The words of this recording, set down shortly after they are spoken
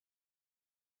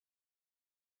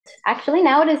Actually,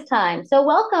 now it is time. So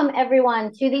welcome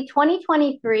everyone to the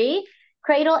 2023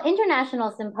 CRADLE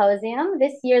International Symposium.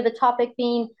 This year, the topic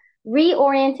being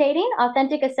Re-orientating,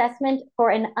 Authentic Assessment for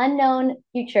an Unknown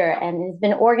Future, and has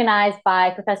been organized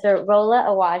by Professor Rola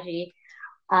Awaji.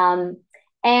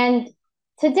 And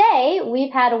today,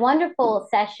 we've had a wonderful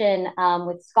session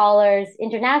with scholars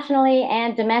internationally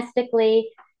and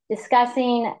domestically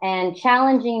discussing and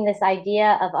challenging this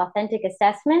idea of authentic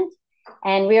assessment.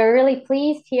 And we are really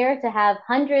pleased here to have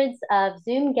hundreds of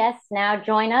Zoom guests now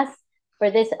join us for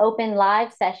this open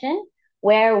live session,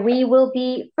 where we will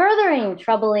be furthering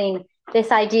troubling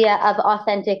this idea of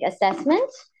authentic assessment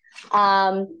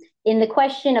in the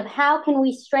question of how can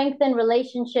we strengthen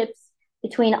relationships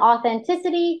between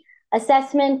authenticity,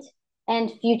 assessment,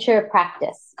 and future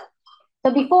practice.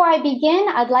 So before I begin,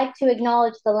 I'd like to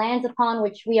acknowledge the lands upon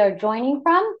which we are joining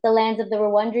from, the lands of the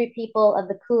Wurundjeri people of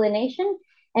the Kulin Nation,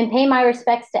 and pay my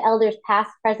respects to elders past,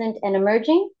 present, and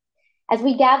emerging. As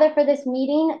we gather for this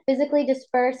meeting, physically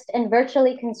dispersed and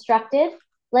virtually constructed,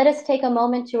 let us take a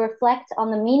moment to reflect on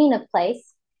the meaning of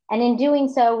place, and in doing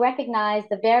so, recognize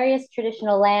the various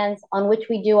traditional lands on which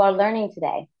we do our learning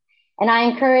today. And I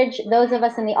encourage those of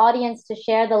us in the audience to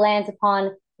share the lands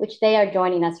upon which they are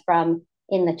joining us from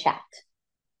in the chat.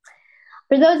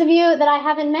 For those of you that I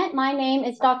haven't met, my name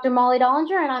is Dr. Molly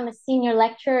Dollinger, and I'm a senior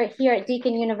lecturer here at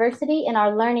Deakin University in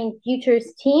our Learning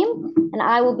Futures team, and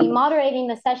I will be moderating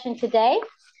the session today.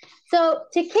 So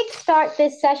to kickstart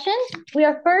this session, we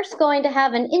are first going to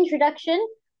have an introduction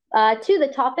to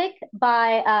the topic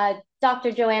by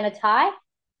Dr. Joanna Tai.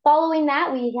 Following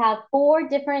that, we have four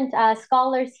different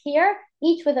scholars here,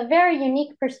 each with a very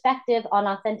unique perspective on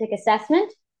authentic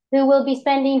assessment, who will be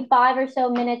spending 5 or so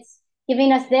minutes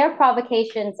giving us their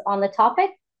provocations on the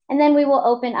topic, and then we will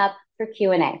open up for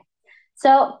Q&A.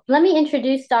 So let me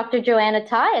introduce Dr. Joanna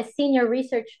Tai, a senior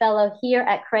research fellow here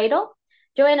at CRADLE.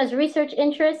 Joanna's research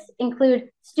interests include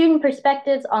student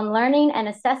perspectives on learning and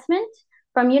assessment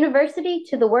from university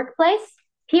to the workplace,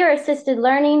 peer-assisted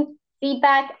learning,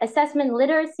 feedback, assessment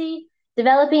literacy,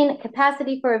 developing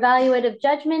capacity for evaluative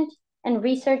judgment, and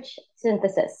research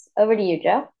synthesis. Over to you,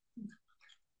 Jo.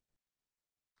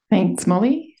 Thanks,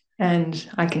 Molly. And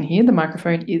I can hear the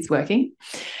microphone is working.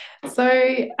 So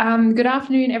good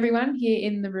afternoon, everyone here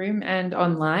in the room and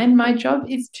online. My job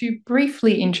is to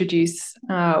briefly introduce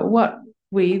what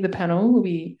we, the panel, will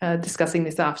be discussing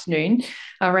this afternoon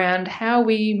around how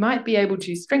we might be able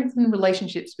to strengthen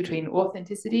relationships between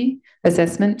authenticity,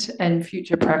 assessment, and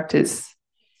future practice.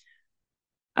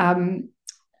 And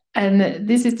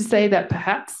this is to say that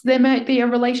perhaps there might be a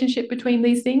relationship between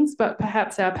these things, but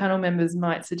perhaps our panel members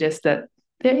might suggest that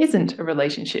there isn't a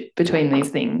relationship between these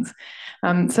things.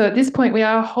 So at this point, we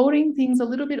are holding things a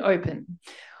little bit open.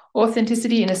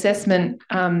 Authenticity in assessment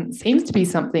seems to be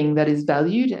something that is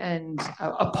valued and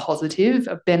a positive,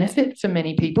 a benefit for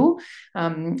many people.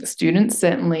 Students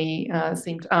certainly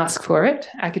seem to ask for it.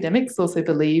 Academics also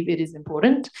believe it is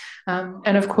important.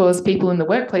 And of course, people in the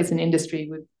workplace and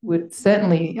industry would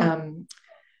certainly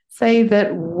say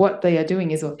that what they are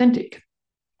doing is authentic.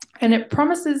 And it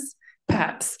promises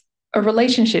perhaps a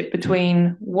relationship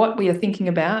between what we are thinking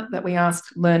about that we ask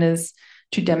learners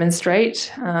to demonstrate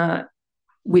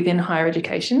within higher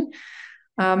education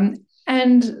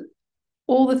and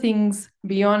all the things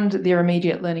beyond their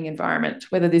immediate learning environment,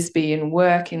 whether this be in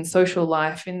work, in social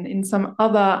life, in some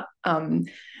other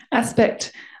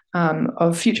aspect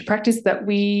of future practice that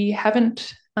we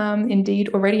haven't indeed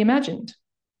already imagined.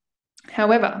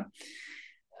 However,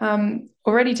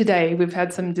 already today we've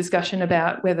had some discussion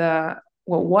about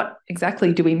what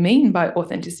exactly do we mean by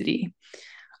authenticity?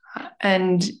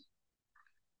 And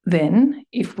then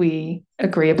if we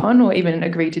agree upon or even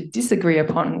agree to disagree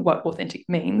upon what authentic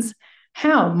means,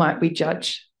 how might we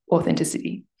judge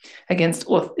authenticity against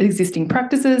existing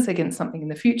practices, against something in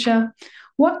the future?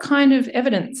 What kind of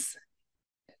evidence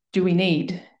do we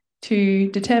need to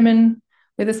determine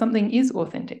whether something is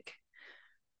authentic?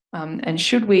 And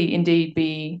should we indeed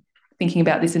be thinking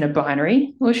about this in a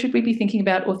binary, or should we be thinking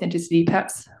about authenticity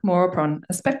perhaps more upon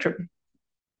a spectrum?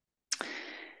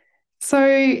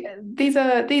 So these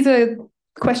are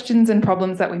questions and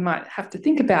problems that we might have to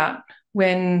think about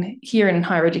when here in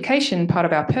higher education, part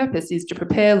of our purpose is to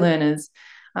prepare learners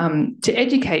to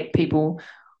educate people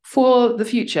for the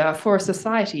future, for a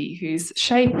society whose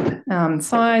shape,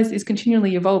 size is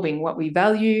continually evolving, what we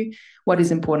value, what is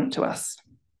important to us.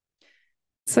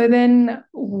 So then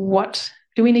what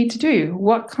do we need to do?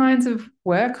 What kinds of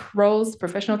work, roles,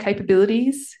 professional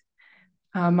capabilities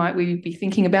might we be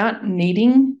thinking about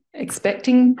needing,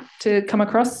 expecting to come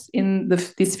across in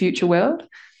this future world?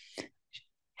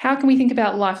 How can we think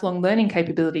about lifelong learning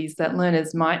capabilities that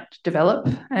learners might develop,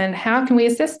 and how can we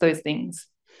assess those things?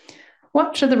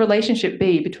 What should the relationship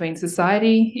be between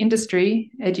society, industry,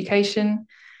 education,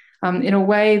 in a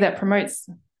way that promotes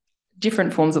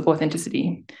different forms of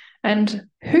authenticity? And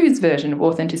whose version of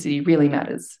authenticity really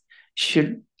matters?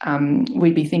 Should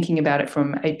we be thinking about it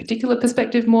from a particular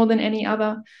perspective more than any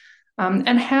other?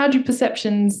 And how do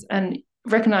perceptions and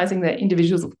recognising that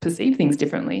individuals perceive things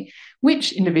differently,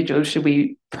 which individuals should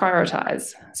we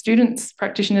prioritise? Students,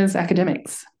 practitioners,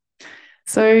 academics?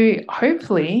 So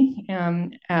hopefully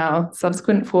our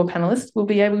subsequent 4 panellists will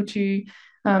be able to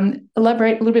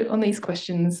elaborate a little bit on these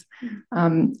questions.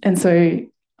 And so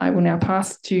I will now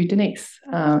pass to Denise.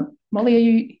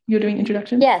 Molly, you're doing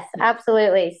introductions? Yes,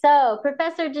 absolutely. So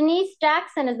Professor Denise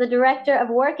Jackson is the Director of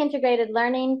Work Integrated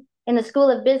Learning in the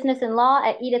School of Business and Law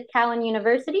at Edith Cowan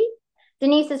University.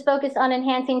 Denise is focused on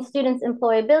enhancing students'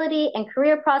 employability and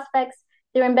career prospects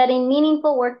through embedding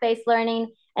meaningful work-based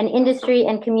learning and industry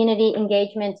and community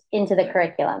engagement into the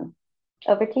curriculum.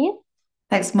 Over to you.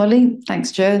 Thanks, Molly.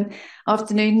 Thanks, Jo.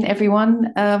 Afternoon,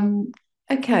 everyone.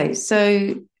 Okay,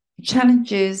 so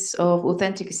challenges of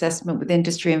authentic assessment with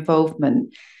industry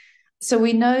involvement. So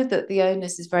we know that the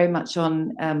onus is very much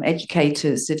on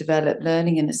educators to develop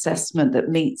learning and assessment that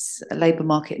meets labour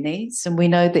market needs. And we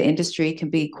know that industry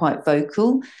can be quite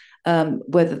vocal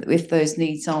if those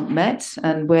needs aren't met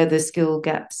and where the skill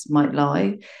gaps might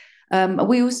lie.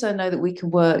 We also know that we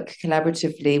can work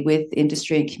collaboratively with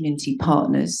industry and community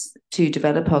partners to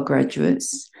develop our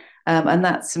graduates. And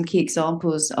that's some key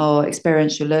examples are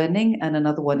experiential learning, and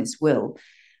another one is Will.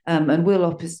 And Will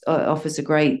offers a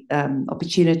great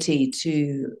opportunity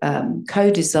to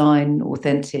co-design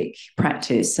authentic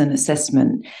practice and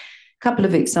assessment. A couple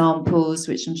of examples,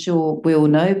 which I'm sure we all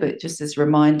know, but just as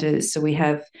reminders. So we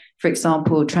have, for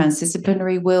example,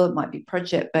 transdisciplinary Will. It might be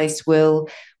project-based Will,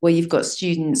 where you've got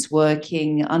students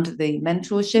working under the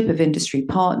mentorship of industry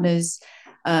partners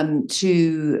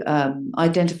to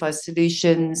identify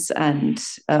solutions and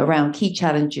around key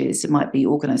challenges. It might be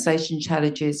organisation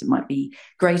challenges, it might be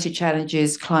greater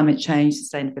challenges, climate change,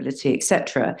 sustainability,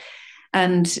 etc.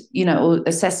 And, you know,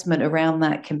 assessment around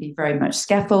that can be very much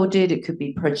scaffolded. It could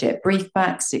be project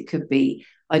briefbacks. It could be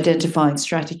identifying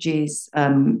strategies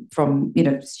from, you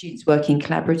know, students working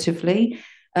collaboratively,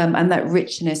 and that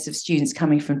richness of students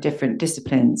coming from different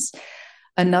disciplines.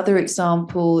 Another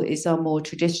example is our more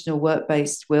traditional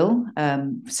work-based Will,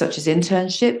 such as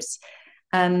internships.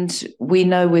 And we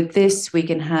know with this, we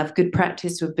can have good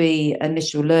practice would be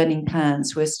initial learning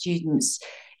plans where students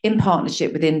in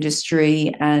partnership with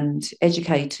industry and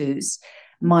educators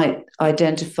might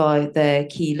identify their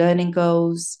key learning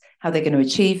goals, how they're going to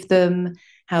achieve them,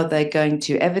 how they're going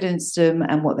to evidence them,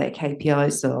 and what their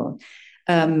KPIs are.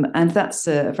 And that's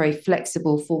a very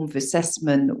flexible form of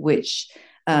assessment, which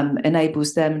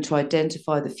enables them to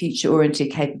identify the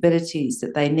future-oriented capabilities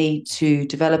that they need to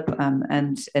develop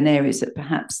and areas that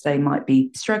perhaps they might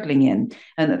be struggling in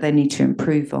and that they need to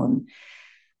improve on.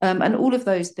 And all of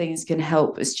those things can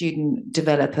help a student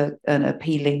develop an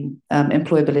appealing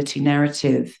employability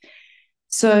narrative.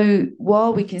 So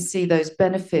while we can see those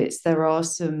benefits, there are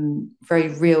some very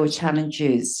real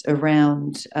challenges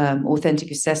around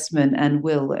authentic assessment and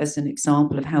Will as an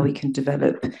example of how we can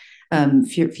develop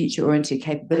future-oriented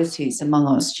capabilities among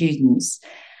our students.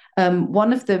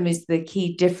 One of them is the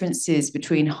key differences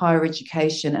between higher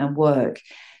education and work.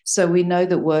 So we know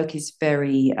that work is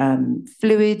very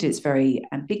fluid, it's very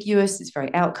ambiguous, it's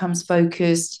very outcomes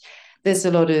focused. There's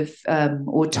a lot of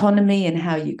autonomy in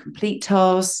how you complete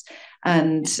tasks,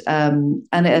 and it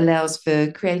allows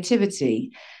for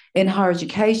creativity. In higher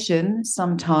education,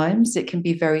 sometimes it can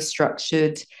be very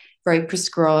structured, very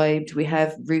prescribed. We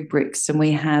have rubrics and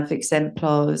we have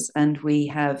exemplars and we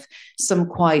have some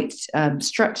quite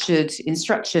structured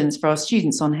instructions for our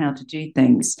students on how to do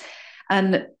things.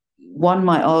 And one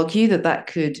might argue that that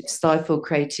could stifle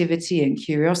creativity and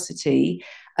curiosity,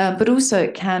 but also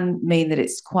it can mean that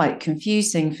it's quite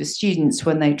confusing for students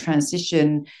when they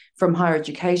transition from higher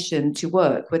education to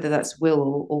work, whether that's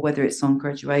Will or whether it's on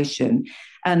graduation,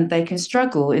 and they can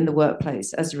struggle in the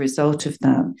workplace as a result of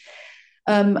that.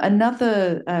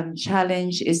 Another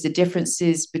challenge is the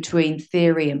differences between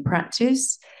theory and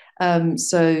practice.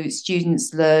 So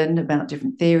students learn about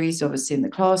different theories, obviously, in the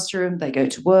classroom. They go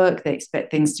to work, they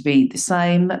expect things to be the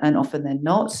same, and often they're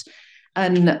not.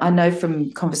 And I know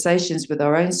from conversations with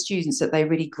our own students that they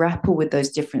really grapple with those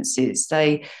differences.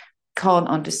 They can't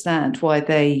understand why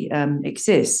they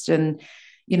exist. And,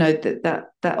 you know, that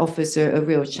offers a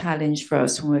real challenge for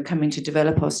us when we're coming to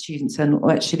develop our students and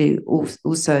actually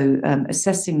also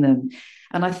assessing them.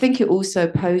 And I think it also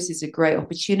poses a great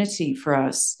opportunity for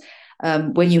us.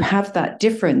 When you have that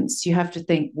difference, you have to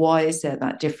think, why is there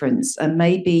that difference? And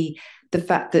maybe the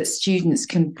fact that students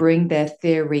can bring their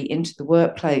theory into the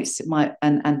workplace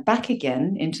and back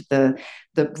again into the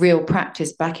real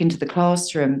practice, back into the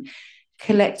classroom.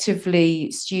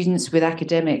 Collectively, students with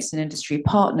academics and industry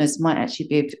partners might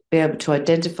actually be able to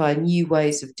identify new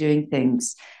ways of doing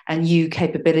things and new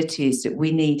capabilities that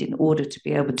we need in order to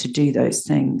be able to do those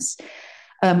things.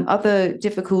 Other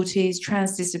difficulties,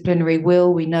 transdisciplinary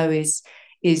will, we know is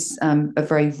a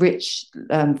very rich,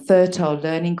 fertile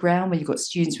learning ground where you've got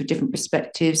students with different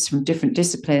perspectives from different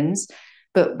disciplines.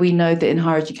 But we know that in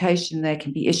higher education, there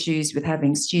can be issues with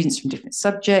having students from different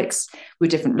subjects, with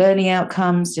different learning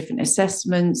outcomes, different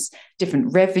assessments,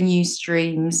 different revenue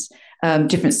streams,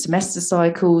 different semester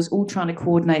cycles, all trying to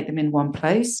coordinate them in one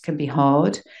place can be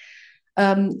hard.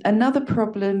 Another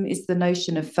problem is the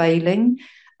notion of failing.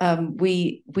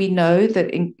 We know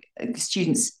that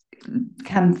students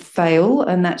can fail,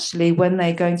 and actually when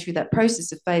they're going through that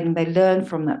process of failing, they learn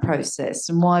from that process.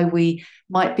 And why we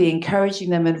might be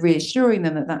encouraging them and reassuring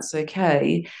them that that's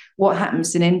okay, what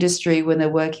happens in industry when they're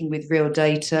working with real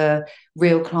data,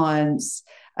 real clients,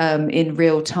 in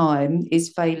real time, is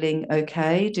failing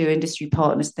okay? Do industry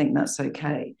partners think that's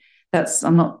okay?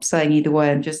 I'm not saying either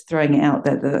way, I'm just throwing it out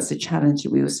there that that's a challenge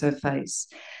that we also face.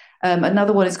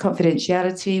 Another one is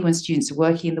confidentiality. When students are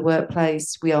working in the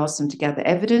workplace, we ask them to gather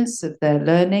evidence of their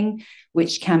learning,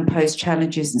 which can pose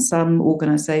challenges in some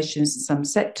organisations and some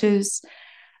sectors.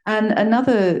 And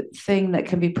another thing that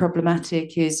can be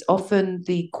problematic is often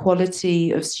the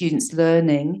quality of students'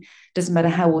 learning. Doesn't matter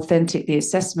how authentic the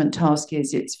assessment task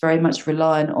is, it's very much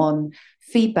reliant on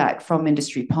feedback from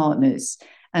industry partners.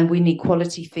 And we need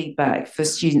quality feedback for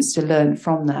students to learn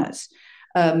from that.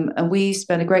 And we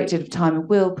spend a great deal of time and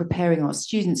will preparing our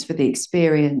students for the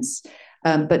experience,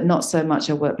 but not so much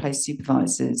our workplace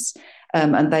supervisors.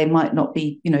 And they might not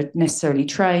be, necessarily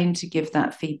trained to give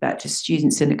that feedback to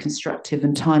students in a constructive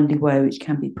and timely way, which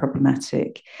can be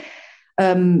problematic.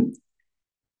 One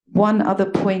other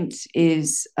point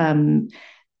is assessment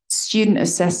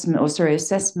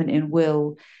in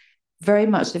will. Very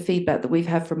much the feedback that we've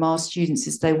had from our students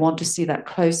is they want to see that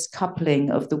close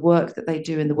coupling of the work that they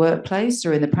do in the workplace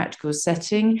or in the practical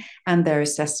setting and their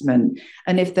assessment.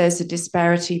 And if there's a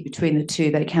disparity between the two,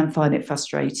 they can find it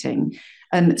frustrating.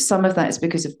 And some of that is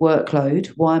because of workload.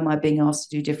 Why am I being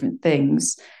asked to do different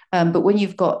things? But when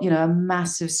you've got, a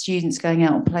mass of students going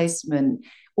out on placement,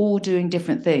 all doing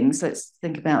different things, let's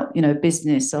think about,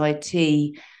 business,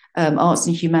 IT, arts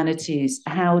and humanities,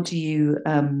 how do you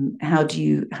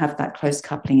have that close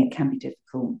coupling? It can be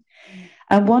difficult.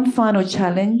 And one final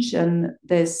challenge, and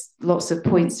there's lots of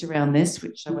points around this,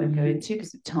 which I won't go into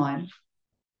because of time.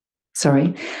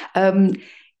 Sorry,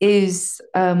 is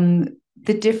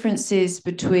the differences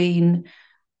between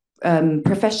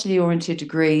professionally oriented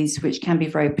degrees, which can be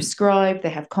very prescribed. They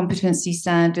have competency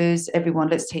standards.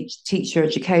 Let's take teacher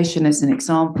education as an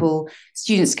example.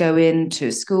 Students go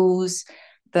into schools,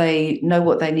 they know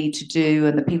what they need to do,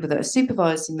 and the people that are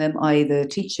supervising them, i.e. the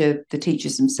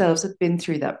teachers themselves, have been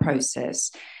through that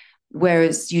process.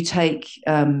 Whereas you take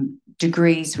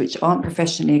degrees which aren't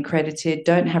professionally accredited,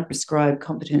 don't have prescribed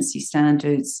competency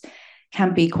standards,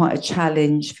 can be quite a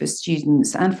challenge for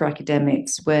students and for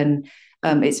academics when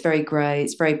it's very grey,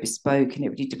 it's very bespoke, and it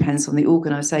really depends on the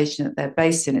organisation that they're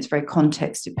based in. It's very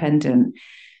context dependent.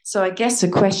 So I guess a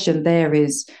question there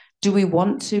is, do we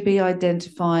want to be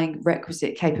identifying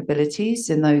requisite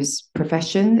capabilities in those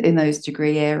professions, in those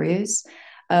degree areas?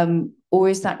 Or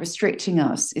is that restricting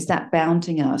us? Is that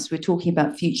bounding us? We're talking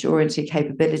about future-oriented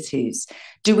capabilities.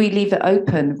 Do we leave it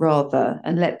open rather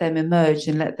and let them emerge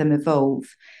and let them evolve?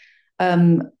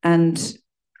 And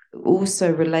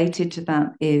also related to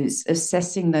that is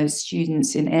assessing those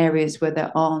students in areas where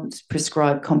there aren't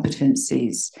prescribed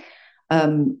competencies.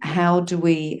 How do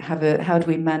we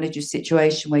manage a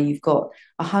situation where you've got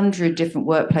 100 different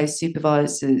workplace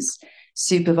supervisors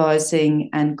supervising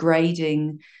and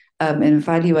grading and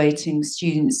evaluating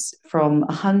students from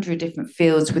 100 different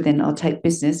fields within, I'll take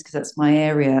business because that's my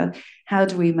area. How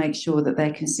do we make sure that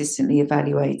they're consistently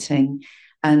evaluating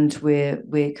and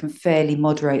we can fairly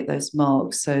moderate those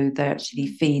marks so they actually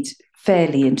feed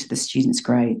fairly into the students'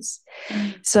 grades?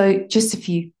 So just a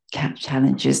few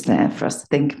challenges there for us to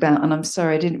think about, and I'm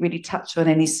sorry I didn't really touch on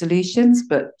any solutions,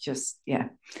 but just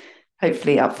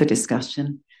hopefully up for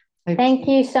discussion. Thank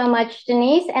you so much,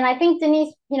 Denise. And I think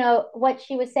Denise, what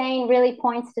she was saying really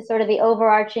points to sort of the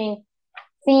overarching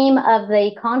theme of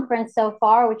the conference so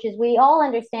far, which is we all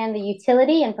understand the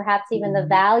utility and perhaps even the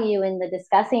value in the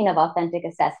discussing of authentic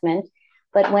assessment.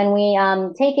 But when we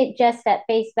take it just at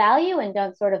face value and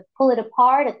don't sort of pull it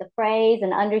apart at the phrase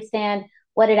and understand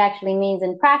what it actually means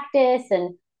in practice,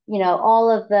 and all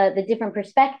of the different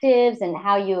perspectives and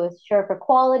how you assure for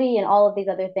quality and all of these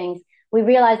other things, we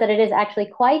realize that it is actually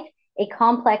quite a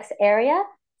complex area.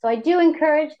 So I do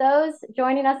encourage those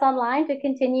joining us online to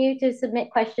continue to submit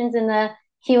questions in the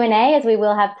Q&A, as we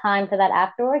will have time for that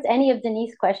afterwards. Any of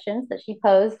Denise's questions that she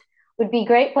posed would be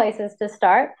great places to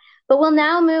start. But we'll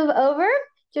now move over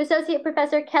to Associate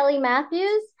Professor Kelly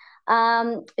Matthews,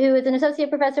 who is an Associate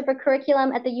Professor for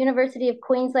Curriculum at the University of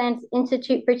Queensland's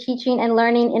Institute for Teaching and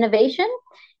Learning Innovation.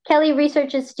 Kelly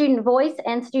researches student voice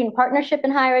and student partnership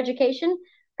in higher education.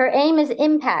 Her aim is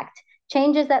impact,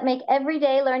 changes that make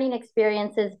everyday learning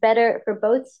experiences better for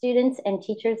both students and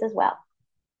teachers as well.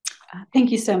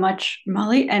 Thank you so much,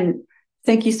 Molly, and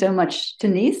thank you so much,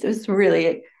 Denise. It was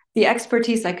really the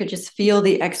expertise. I could just feel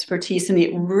the expertise and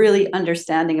the really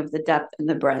understanding of the depth and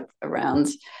the breadth around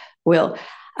Will.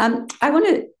 I want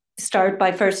to start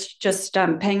by first just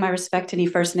paying my respect to any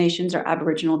First Nations or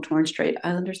Aboriginal and Torres Strait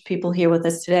Islanders people here with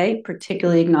us today,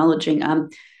 particularly acknowledging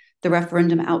the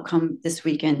referendum outcome this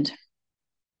weekend.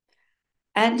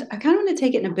 And I kind of want to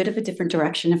take it in a bit of a different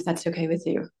direction, if that's okay with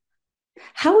you.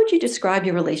 How would you describe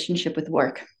your relationship with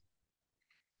work?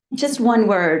 Just one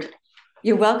word.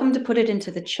 You're welcome to put it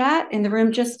into the chat in the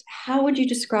room. Just how would you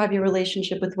describe your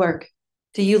relationship with work?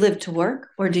 Do you live to work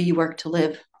or do you work to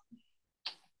live?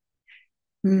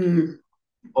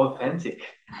 Authentic.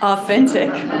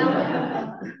 Authentic.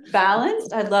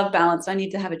 Balanced? I love balance. I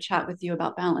need to have a chat with you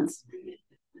about balance.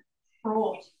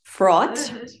 Fraught.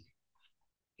 Fraught.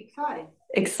 Exciting.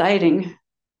 Exciting.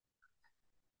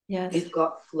 Yes. We've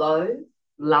got flow,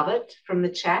 love it from the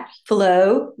chat.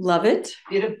 Flow, love it.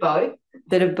 Bit of both.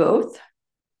 Bit of both.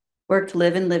 Work to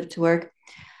live and live to work.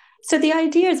 So the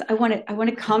idea is I want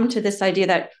to come to this idea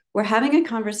that we're having a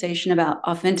conversation about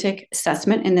authentic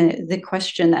assessment, and the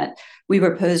question that we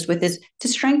were posed with is to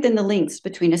strengthen the links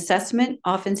between assessment,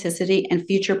 authenticity, and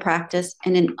future practice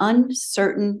in an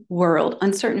uncertain world,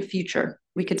 uncertain future.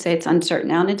 We could say it's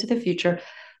uncertain out into the future,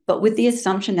 but with the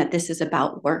assumption that this is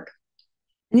about work.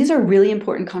 And these are really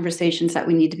important conversations that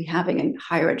we need to be having in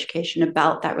higher education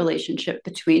about that relationship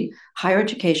between higher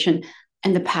education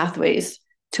and the pathways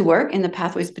to work and the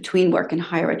pathways between work and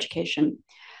higher education.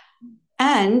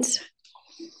 And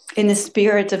in the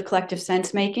spirit of collective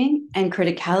sense making and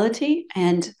criticality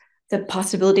and the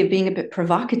possibility of being a bit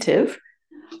provocative,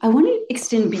 I want to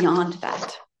extend beyond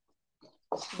that.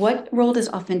 What role does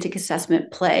authentic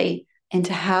assessment play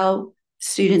into how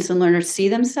students and learners see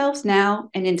themselves now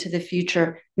and into the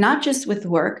future, not just with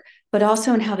work, but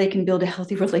also in how they can build a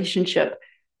healthy relationship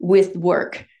with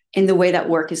work in the way that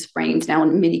work is framed now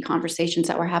in many conversations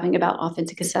that we're having about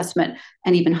authentic assessment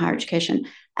and even higher education.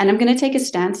 And I'm going to take a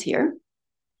stance here.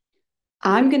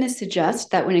 I'm going to suggest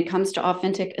that when it comes to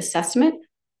authentic assessment,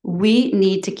 we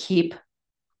need to keep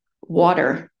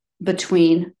water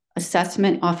between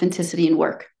assessment, authenticity, and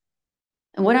work.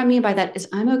 And what I mean by that is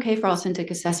I'm okay for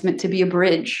authentic assessment to be a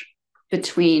bridge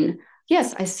between,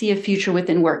 yes, I see a future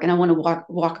within work and I want to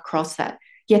walk across that.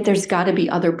 Yet there's got to be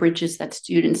other bridges that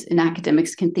students and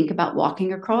academics can think about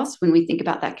walking across when we think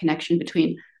about that connection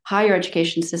between higher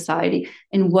education society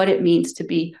and what it means to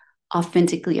be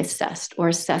authentically assessed, or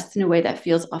assessed in a way that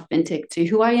feels authentic to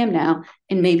who I am now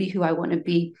and maybe who I want to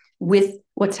be with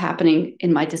what's happening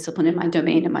in my discipline, in my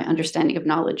domain, and my understanding of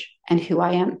knowledge and who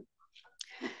I am.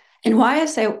 And why I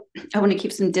say I want to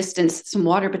keep some distance, some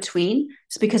water between,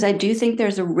 is because I do think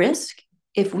there's a risk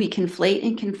if we conflate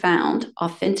and confound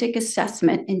authentic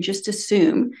assessment and just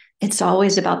assume it's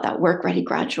always about that work-ready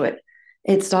graduate.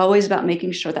 It's always about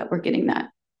making sure that we're getting that.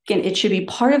 Again, it should be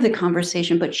part of the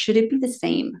conversation, but should it be the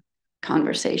same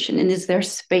conversation? And is there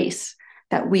space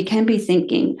that we can be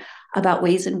thinking about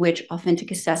ways in which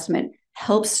authentic assessment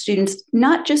helps students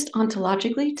not just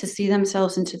ontologically to see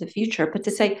themselves into the future, but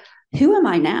to say, who am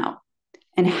I now?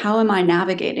 And how am I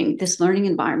navigating this learning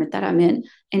environment that I'm in?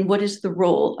 And what is the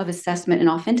role of assessment and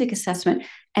authentic assessment,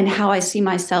 and how I see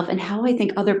myself and how I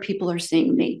think other people are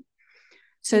seeing me?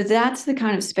 So that's the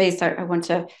kind of space I want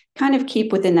to kind of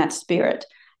keep within that spirit.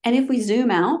 And if we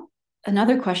zoom out,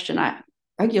 another question I'm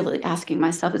regularly asking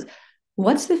myself is,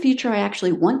 what's the future I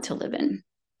actually want to live in?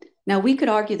 Now, we could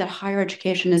argue that higher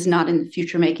education is not in the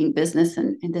future-making business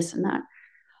and this and that.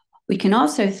 We can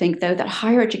also think, though, that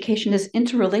higher education is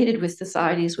interrelated with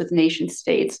societies, with nation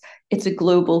states. It's a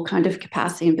global kind of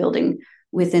capacity and building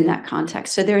within that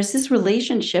context. So there's this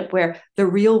relationship where the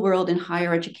real world in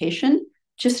higher education,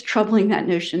 just troubling that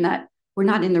notion that we're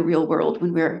not in the real world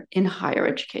when we're in higher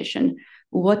education.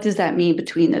 What does that mean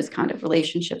between those kind of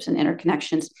relationships and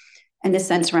interconnections? and the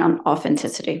sense around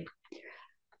authenticity.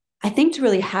 I think to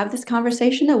really have this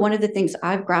conversation, though, one of the things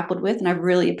I've grappled with and I've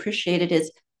really appreciated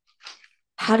is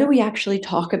how do we actually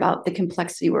talk about the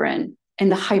complexity we're in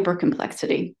and the hyper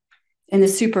complexity and the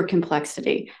super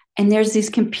complexity? And there's these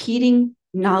competing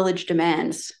knowledge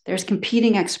demands. There's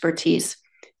competing expertise.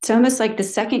 It's almost like the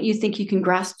second you think you can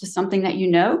grasp to something that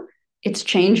you know, it's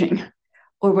changing,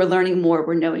 or we're learning more,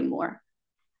 we're knowing more.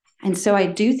 And so I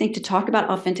do think to talk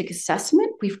about authentic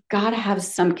assessment, we've got to have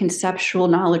some conceptual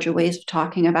knowledge or ways of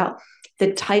talking about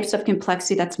the types of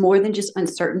complexity that's more than just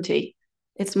uncertainty.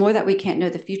 It's more that we can't know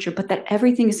the future, but that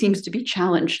everything seems to be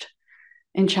challenged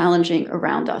and challenging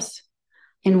around us.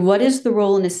 And what is the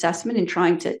role in assessment in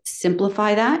trying to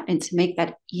simplify that and to make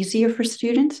that easier for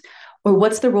students? Or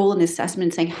what's the role in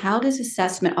assessment in saying, how does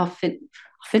assessment,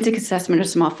 authentic assessment or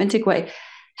some authentic way,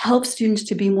 help students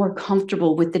to be more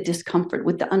comfortable with the discomfort,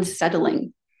 with the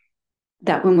unsettling,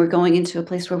 that when we're going into a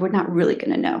place where we're not really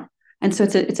going to know? And so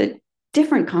it's a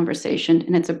different conversation,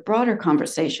 and it's a broader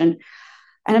conversation.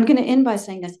 And I'm going to end by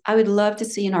saying this. I would love to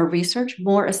see in our research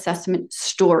more assessment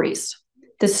stories,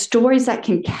 the stories that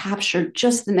can capture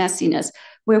just the messiness,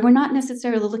 where we're not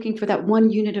necessarily looking for that one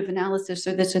unit of analysis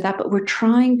or this or that, but we're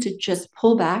trying to just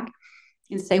pull back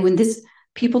and say, when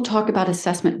people talk about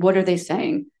assessment, what are they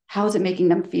saying? How is it making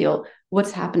them feel?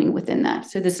 What's happening within that?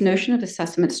 So this notion of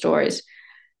assessment stories.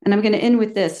 And I'm going to end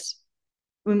with this.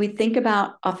 When we think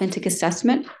about authentic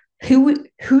assessment,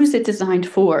 who's it designed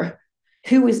for?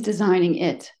 Who is designing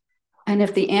it? And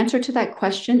if the answer to that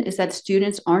question is that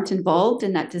students aren't involved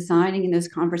in that designing in those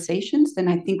conversations, then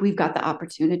I think we've got the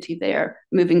opportunity there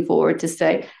moving forward to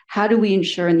say, how do we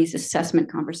ensure in these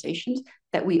assessment conversations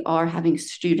that we are having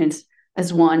students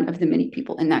as one of the many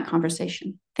people in that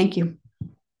conversation? Thank you.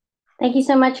 Thank you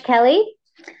so much, Kelly.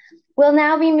 We'll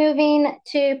now be moving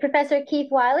to Professor Keith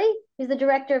Willey, who's the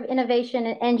Director of Innovation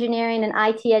and Engineering and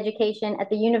IT Education at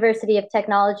the University of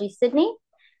Technology, Sydney.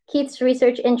 Keith's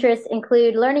research interests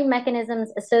include learning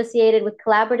mechanisms associated with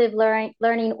collaborative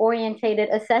learning-orientated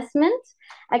assessment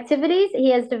activities.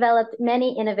 He has developed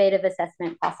many innovative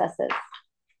assessment processes.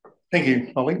 Thank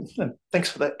you, Molly. Thanks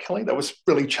for that, Kelly. That was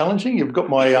really challenging. You've got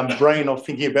my brain off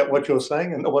thinking about what you're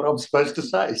saying and what I'm supposed to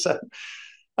say. So,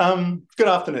 good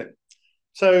afternoon.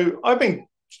 So I've been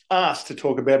asked to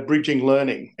talk about bridging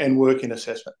learning and work in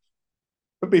assessment.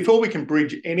 But before we can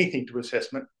bridge anything to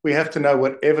assessment, we have to know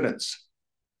what evidence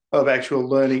of actual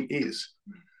learning is.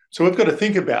 So we've got to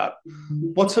think about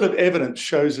what sort of evidence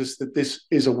shows us that this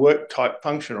is a work type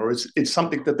function, or it's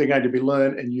something that they're going to be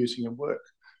learned and using in work.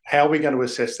 How are we going to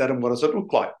assess that, and what does it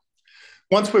look like?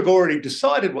 Once we've already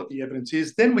decided what the evidence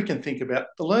is, then we can think about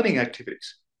the learning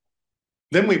activities.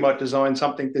 Then we might design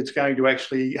something that's going to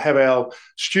actually have our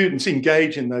students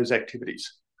engage in those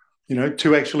activities,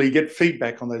 to actually get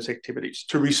feedback on those activities,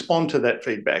 to respond to that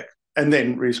feedback, and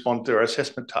then respond to our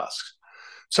assessment tasks.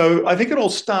 So I think it all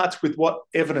starts with what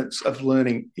evidence of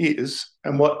learning is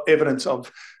and what evidence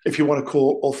of, if you want to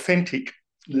call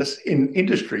authenticness in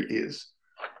industry is.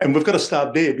 And we've got to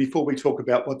start there before we talk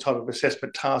about what type of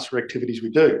assessment tasks or activities we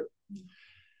do.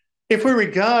 If we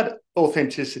regard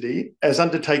authenticity as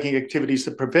undertaking activities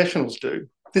that professionals do,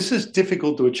 this is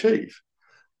difficult to achieve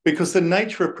because the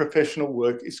nature of professional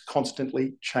work is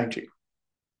constantly changing.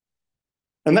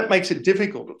 And that makes it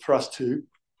difficult for us to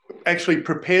actually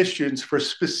prepare students for a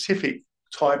specific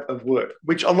type of work,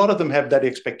 which a lot of them have that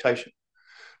expectation.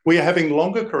 We are having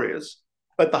longer careers,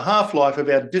 but the half-life of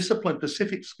our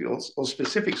discipline-specific skills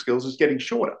is getting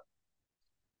shorter.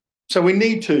 So we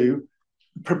need to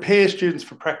prepare students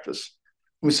for practice.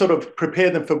 We sort of prepare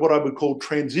them for what I would call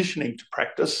transitioning to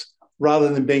practice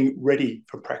rather than being ready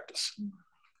for practice.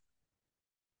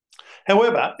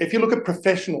 However, if you look at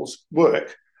professionals'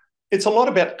 work, it's a lot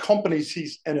about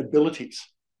competencies and abilities.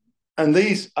 And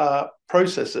these are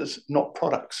processes, not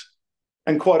products.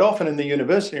 And quite often in the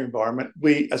university environment,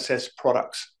 we assess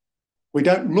products. We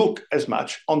don't look as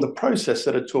much on the process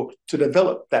that it took to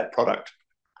develop that product.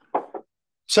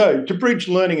 So to bridge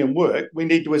learning and work, we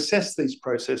need to assess these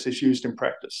processes used in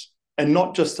practice and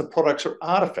not just the products or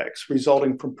artifacts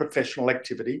resulting from professional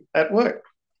activity at work.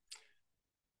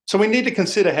 So we need to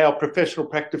consider how professional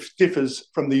practice differs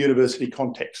from the university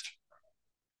context.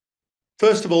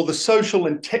 First of all, the social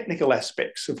and technical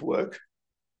aspects of work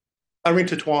are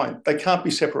intertwined. They can't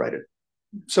be separated.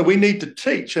 So we need to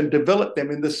teach and develop them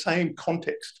in the same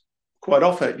context. Quite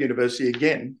often at university,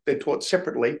 again, they're taught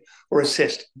separately or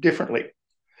assessed differently.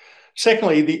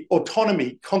 Secondly, the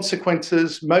autonomy,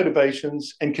 consequences,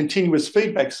 motivations, and continuous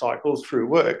feedback cycles through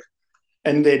work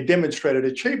and their demonstrated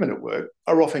achievement at work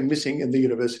are often missing in the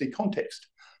university context,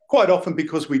 quite often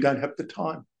because we don't have the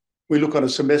time. We look on a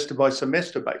semester by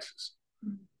semester basis.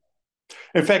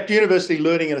 In fact, university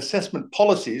learning and assessment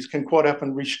policies can quite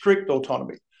often restrict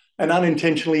autonomy and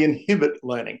unintentionally inhibit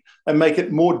learning and make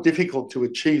it more difficult to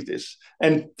achieve this,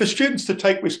 and for students to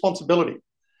take responsibility,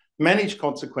 manage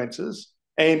consequences,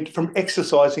 and from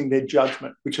exercising their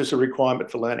judgment, which is a requirement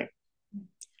for learning.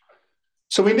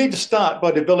 So we need to start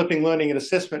by developing learning and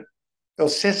assessment,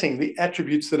 assessing the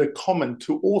attributes that are common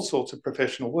to all sorts of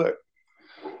professional work.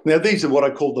 Now, these are what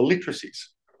I call the literacies.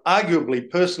 Arguably,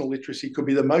 personal literacy could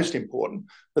be the most important,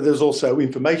 but there's also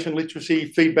information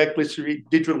literacy, feedback literacy,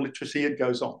 digital literacy, it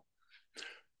goes on.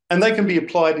 And they can be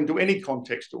applied into any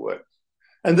context of work.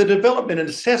 And the development and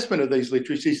assessment of these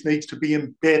literacies needs to be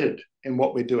embedded in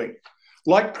what we're doing.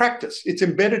 Like practice, it's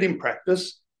embedded in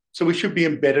practice, so we should be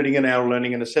embedding in our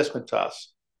learning and assessment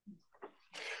tasks.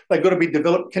 They've got to be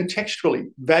developed contextually,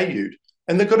 valued,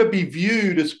 and they've got to be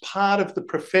viewed as part of the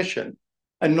profession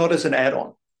and not as an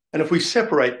add-on. And if we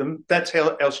separate them, that's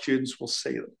how our students will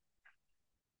see them.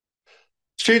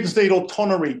 Students need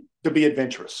autonomy to be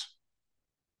adventurous.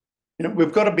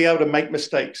 We've got to be able to make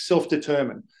mistakes,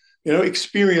 self-determine,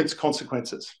 experience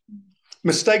consequences.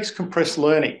 Mistakes compress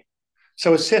learning.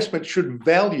 So assessment should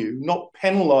value, not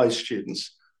penalise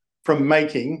students from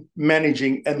making,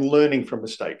 managing, and learning from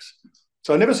mistakes.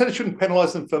 So I never said it shouldn't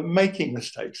penalise them for making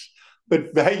mistakes,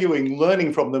 but valuing,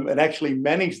 learning from them, and actually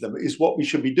manage them is what we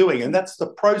should be doing. And that's the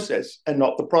process and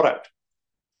not the product.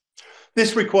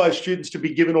 This requires students to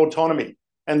be given autonomy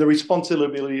and the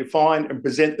responsibility to find and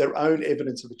present their own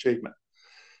evidence of achievement.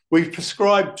 We've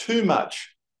prescribed too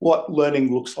much what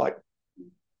learning looks like.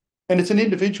 And it's an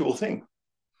individual thing.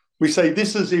 We say,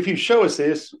 this is, if you show us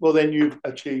this, well, then you've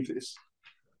achieved this.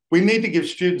 We need to give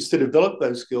students to develop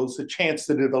those skills the chance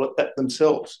to develop that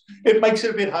themselves. It makes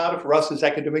it a bit harder for us as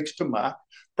academics to mark,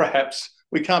 perhaps.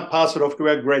 We can't pass it off to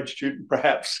our grad student,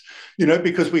 perhaps,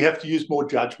 because we have to use more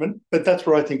judgment, but that's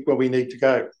where I think where we need to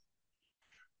go.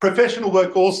 Professional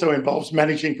work also involves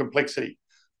managing complexity,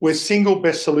 where single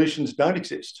best solutions don't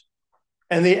exist.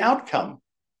 And the outcome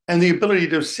and the ability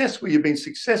to assess where you've been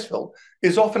successful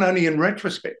is often only in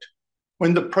retrospect,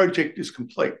 when the project is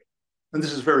complete. And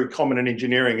this is very common in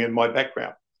engineering in my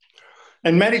background.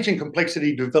 And managing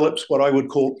complexity develops what I would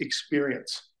call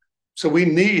experience. So we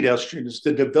need our students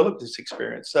to develop this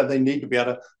experience, so they need to be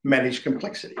able to manage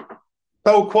complexity.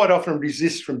 They will quite often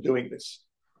resist from doing this.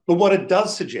 But what it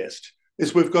does suggest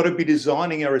is we've got to be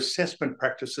designing our assessment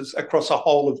practices across a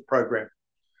whole of the program.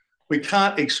 We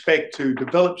can't expect to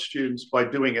develop students by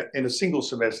doing it in a single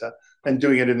semester and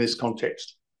doing it in this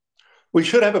context. We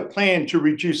should have a plan to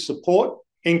reduce support,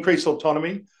 increase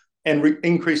autonomy, and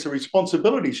increase the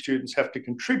responsibility students have to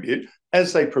contribute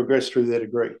as they progress through their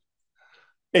degree.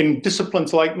 In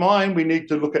disciplines like mine, we need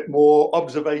to look at more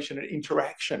observation and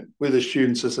interaction with the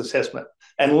students' assessment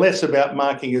and less about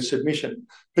marking a submission,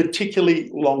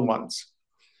 particularly long ones.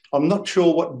 I'm not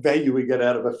sure what value we get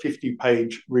out of a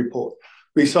 50-page report,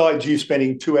 besides you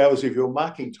spending 2 hours of your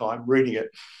marking time reading it.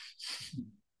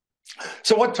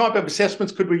 So what type of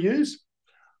assessments could we use?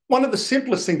 One of the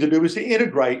simplest things to do is to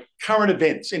integrate current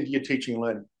events into your teaching and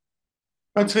learning.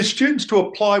 And for students to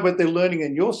apply what they're learning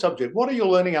in your subject, what are your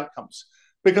learning outcomes?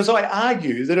 Because I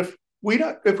argue that if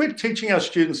we're teaching our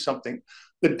students something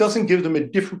that doesn't give them a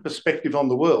different perspective on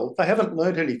the world, they haven't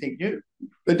learned anything new.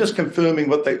 They're just confirming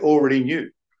what they already knew.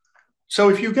 So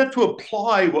if you get to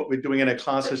apply what we're doing in our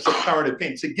classes to current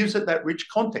events, it gives it that rich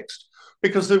context,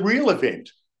 because the real event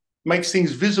makes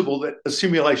things visible that a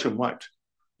simulation won't.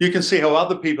 You can see how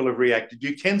other people have reacted.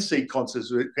 You can see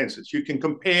consequences. You can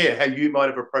compare how you might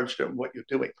have approached it and what you're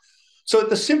doing. So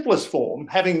at the simplest form,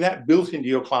 having that built into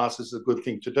your class is a good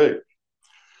thing to do.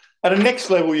 At a next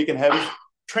level you can have is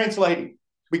translating.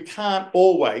 We can't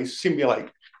always simulate,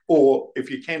 or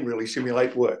if you can really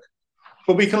simulate work.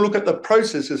 But we can look at the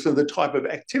processes and the type of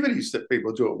activities that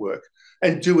people do at work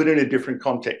and do it in a different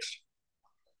context.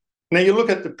 Now, you look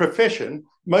at the profession,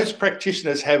 most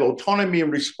practitioners have autonomy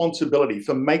and responsibility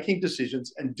for making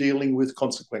decisions and dealing with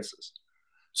consequences.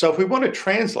 So if we want to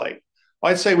translate,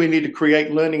 I'd say we need to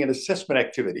create learning and assessment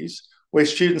activities where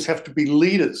students have to be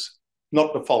leaders,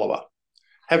 not the follower,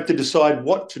 have to decide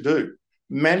what to do,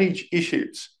 manage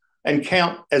issues, and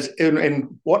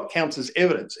what counts as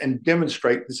evidence and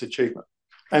demonstrate this achievement.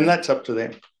 And that's up to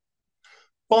them.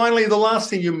 Finally, the last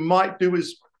thing you might do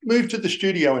is move to the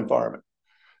studio environment.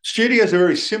 Studios are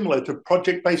very similar to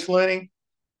project-based learning,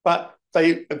 but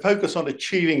they focus on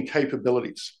achieving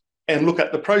capabilities and look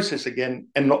at the process again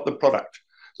and not the product.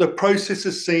 The process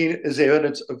is seen as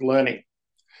evidence of learning.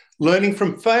 Learning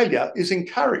from failure is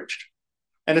encouraged,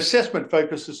 and assessment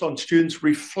focuses on students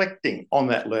reflecting on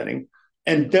that learning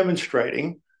and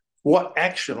demonstrating what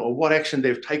action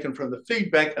they've taken from the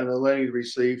feedback and the learning they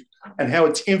received, and how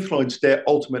it's influenced their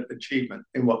ultimate achievement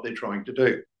in what they're trying to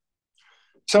do.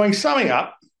 So in summing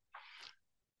up,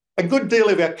 a good deal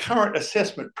of our current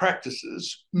assessment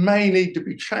practices may need to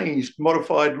be changed,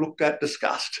 modified, looked at,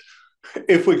 discussed,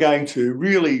 if we're going to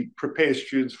really prepare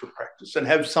students for practice and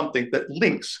have something that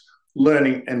links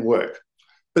learning and work.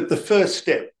 But the first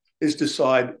step is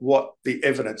decide what the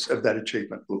evidence of that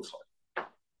achievement looks like.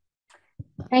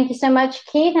 Thank you so much,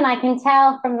 Keith. And I can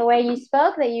tell from the way you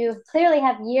spoke that you clearly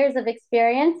have years of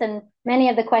experience, and many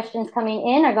of the questions coming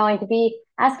in are going to be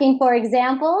asking for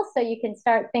examples, so you can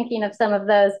start thinking of some of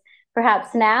those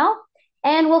perhaps now.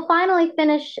 And we'll finally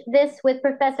finish this with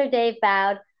Professor Dave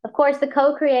Boud, of course, the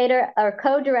co-creator or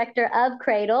co-director of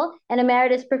CRADLE, an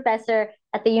emeritus professor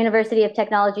at the University of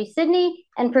Technology, Sydney,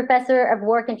 and professor of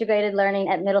work integrated learning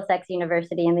at Middlesex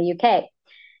University in the UK.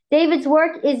 David's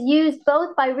work is used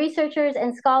both by researchers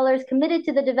and scholars committed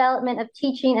to the development of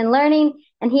teaching and learning,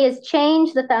 and he has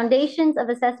changed the foundations of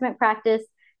assessment practice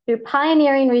through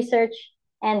pioneering research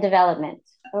and development.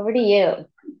 Over to you.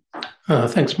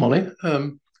 Thanks, Molly.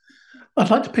 I'd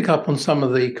like to pick up on some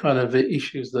of the kind of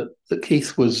issues that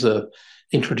Keith was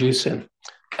introducing.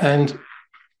 And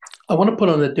I want to put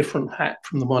on a different hat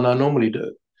from the one I normally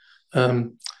do.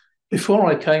 Before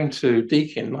I came to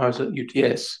Deakin, I was at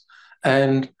UTS,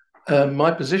 and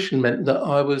my position meant that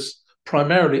I was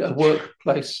primarily a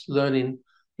workplace learning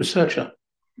researcher.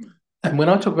 And when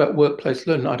I talk about workplace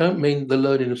learning, I don't mean the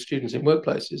learning of students in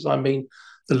workplaces. I mean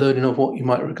the learning of what you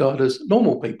might regard as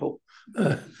normal people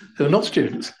who are not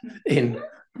students in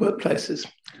workplaces.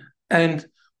 And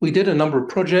we did a number of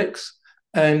projects,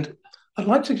 and I'd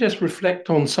like to just reflect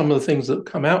on some of the things that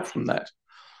come out from that.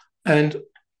 And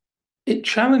it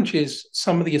challenges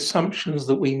some of the assumptions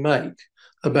that we make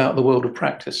about the world of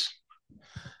practice.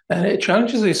 And it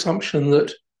challenges the assumption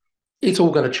that it's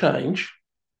all going to change,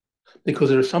 because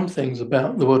there are some things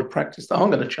about the world of practice that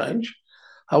aren't going to change.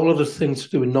 A whole lot of things to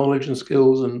do with knowledge and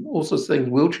skills and all sorts of things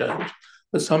will change,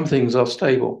 but some things are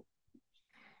stable.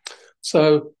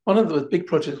 So one of the big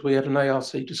projects, we had an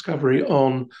ARC discovery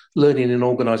on learning in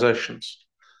organisations.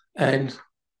 And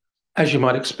as you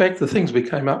might expect, the things we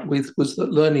came up with was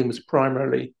that learning was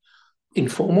primarily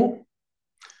informal.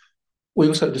 We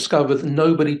also discovered that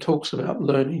nobody talks about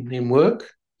learning in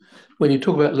work. When you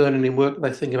talk about learning in work,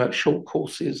 they think about short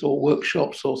courses or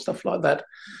workshops or stuff like that.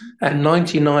 And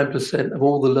 99% of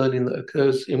all the learning that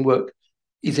occurs in work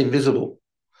is invisible.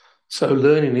 So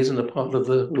learning isn't a part of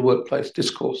the workplace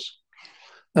discourse.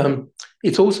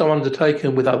 It's also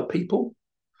undertaken with other people.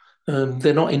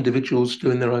 They're not individuals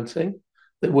doing their own thing.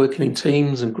 They're working in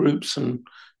teams and groups and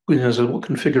goodness knows what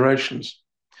configurations.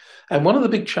 And one of the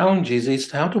big challenges is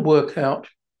how to work out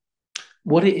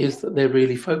what it is that they're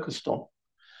really focused on.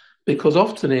 Because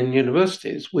often in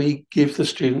universities, we give the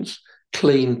students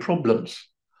clean problems.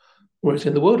 Whereas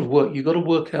in the world of work, you've got to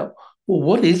work out, well,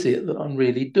 what is it that I'm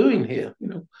really doing here? You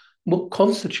know, what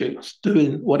constitutes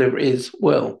doing whatever it is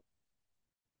well?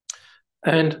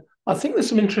 And I think there's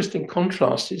some interesting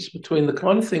contrasts between the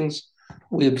kind of things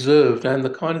we observed and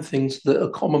the kind of things that are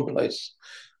commonplace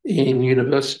in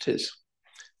universities.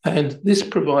 And this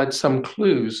provides some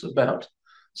clues about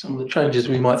some of the changes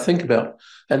we might think about.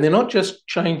 And they're not just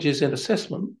changes in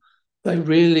assessment, they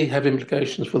really have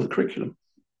implications for the curriculum.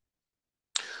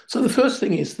 So the first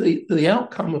thing is the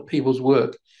outcome of people's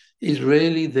work is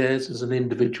really theirs as an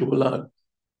individual alone.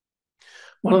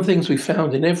 One of the things we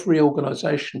found in every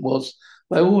organisation was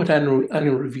they all had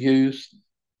annual reviews,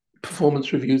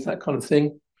 performance reviews, that kind of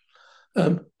thing.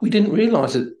 We didn't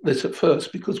realise this at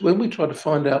first, because when we tried to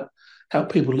find out how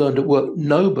people learned at work,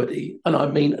 nobody, and I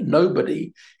mean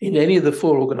nobody, in any of the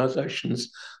 4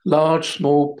 organisations, large,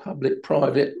 small, public,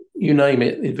 private, you name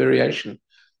it, in variation,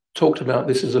 talked about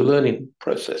this as a learning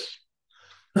process.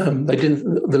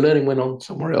 The learning went on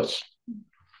somewhere else.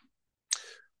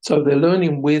 So they're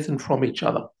learning with and from each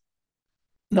other.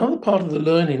 Another part of the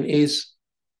learning is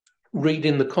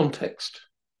reading the context.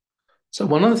 So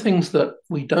one of the things that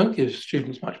we don't give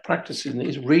students much practice in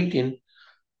is reading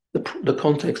the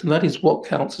context, and that is what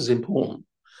counts as important.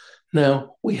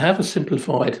 Now, we have a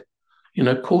simplified,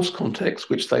 course context,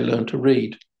 which they learn to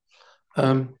read.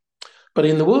 But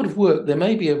in the world of work, there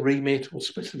may be a remit or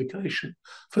specification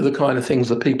for the kind of things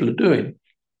that people are doing,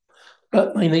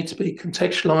 but they need to be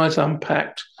contextualized,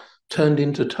 unpacked, turned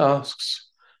into tasks,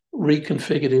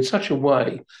 reconfigured in such a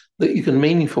way that you can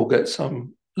meaningfully get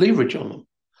some leverage on them.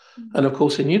 And of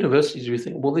course, in universities, we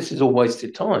think, well, this is all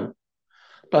wasted time.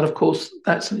 But of course,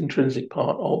 that's an intrinsic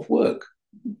part of work.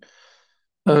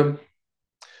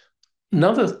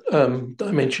 Another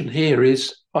dimension here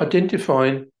is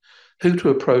identifying who to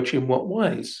approach in what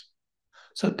ways.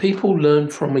 So people learn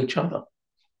from each other.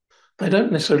 They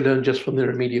don't necessarily learn just from their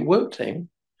immediate work team,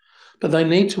 but they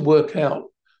need to work out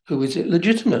who is it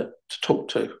legitimate to talk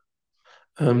to,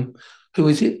 who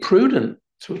is it prudent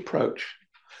to approach.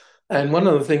 And one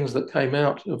of the things that came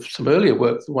out of some earlier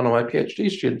work with one of my PhD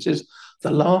students is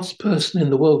the last person in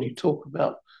the world you talk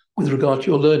about with regard to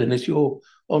your learning is your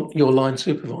line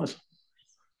supervisor.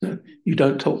 You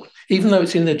don't talk, even though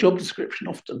it's in their job description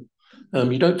often.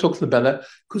 You don't talk to them about that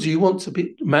because you want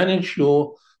to manage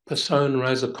your persona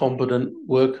as a competent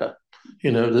worker,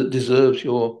 that deserves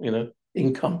your,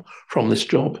 income from this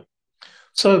job.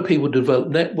 So people develop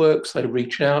networks, they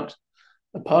reach out.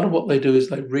 A part of what they do is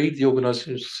they read the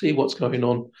organisation, see what's going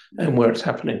on and where it's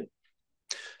happening.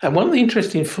 And one of the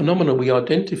interesting phenomena we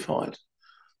identified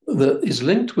that is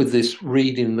linked with this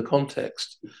reading in the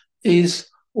context is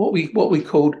what we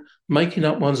called making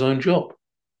up one's own job.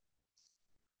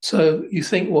 So you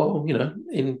think, well,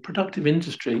 in productive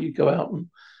industry, you go out and,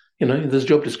 there's a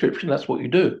job description, that's what you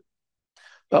do.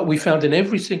 But we found in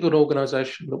every single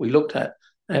organisation that we looked at,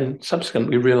 and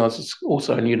subsequently realised it's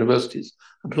also in universities,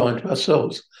 applying to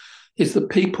ourselves, is that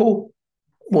people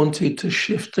wanted to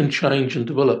shift and change and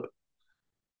develop.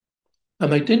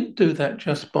 And they didn't do that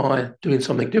just by doing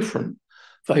something different.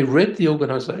 They read the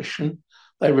organisation,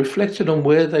 they reflected on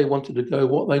where they wanted to go,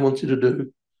 what they wanted to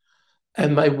do,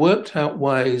 and they worked out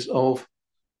ways of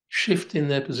shifting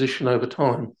their position over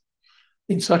time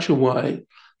in such a way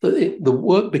that the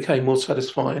work became more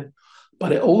satisfying,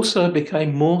 but it also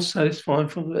became more satisfying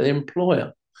for the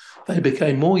employer. They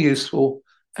became more useful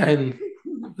and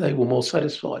they were more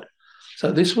satisfied.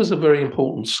 So this was a very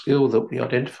important skill that we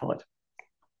identified.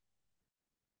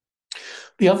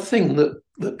 The other thing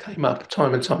that came up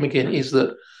time and time again is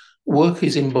that work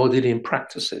is embodied in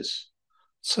practices.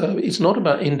 So it's not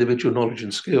about individual knowledge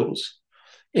and skills.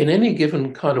 In any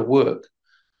given kind of work,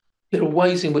 there are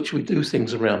ways in which we do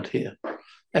things around here.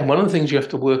 And one of the things you have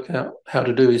to work out how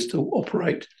to do is to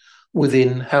operate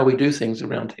within how we do things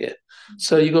around here.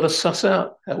 So you've got to suss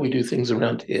out how we do things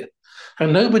around here.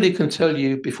 And nobody can tell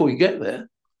you before you get there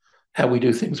how we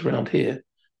do things around here.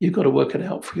 You've got to work it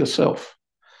out for yourself.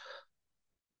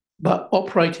 But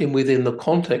operating within the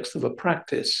context of a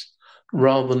practice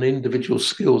rather than individual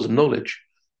skills and knowledge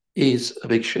is a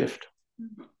big shift.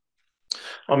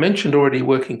 I mentioned already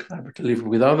working collaboratively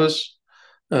with others.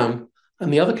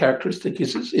 And the other characteristic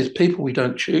is people we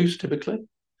don't choose typically.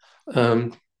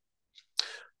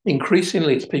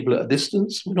 Increasingly, it's people at a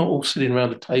distance. We're not all sitting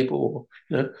around a table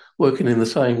or working in the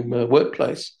same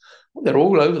workplace. They're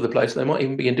all over the place. They might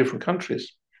even be in different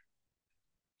countries.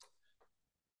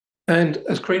 And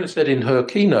as Karina said in her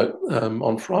keynote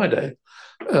on Friday,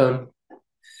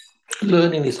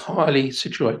 learning is highly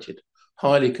situated,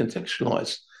 highly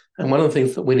contextualized. And one of the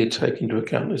things that we need to take into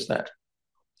account is that.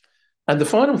 And the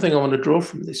final thing I want to draw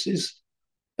from this is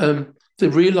the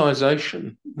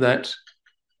realization that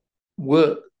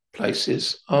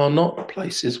workplaces are not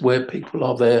places where people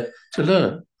are there to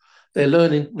learn. They're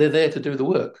there to do the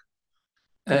work.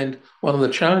 And one of the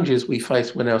challenges we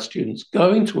face when our students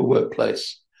go into a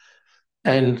workplace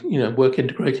and work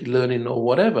integrated learning or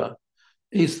whatever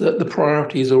is that the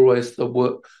priority is always the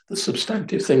work, the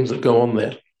substantive things that go on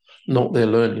there, not their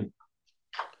learning.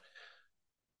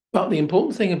 But the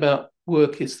important thing about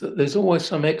work is that there's always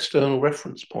some external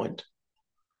reference point.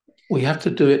 We have to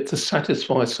do it to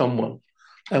satisfy someone,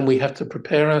 and we have to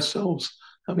prepare ourselves,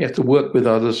 and we have to work with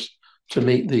others to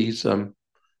meet these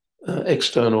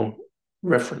external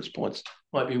reference points.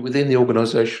 Might be within the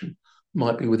organisation,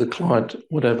 might be with a client,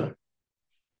 whatever.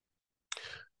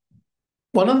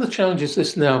 One of the challenges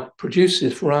this now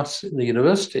produces for us in the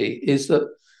university is that,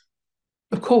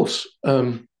 of course,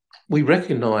 we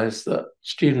recognise that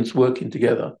students working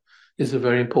together is a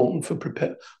very important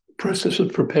process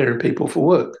of preparing people for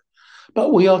work.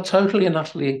 But we are totally and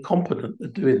utterly incompetent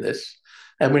at doing this.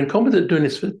 And we're incompetent at doing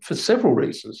this for several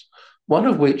reasons. One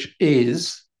of which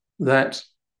is that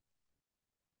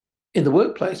in the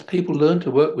workplace, people learn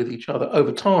to work with each other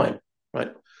over time,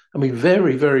 right? And we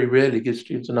very, very rarely give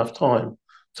students enough time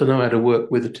to know how to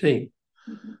work with a team.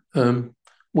 Mm-hmm.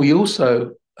 We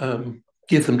also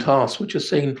give them tasks which are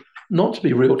seen not to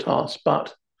be real tasks,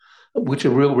 but which are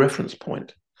real reference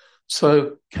point.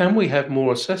 So can we have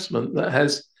more assessment that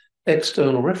has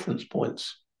external reference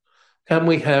points? Can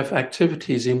we have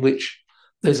activities in which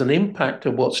there's an impact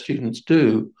of what students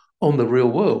do on the real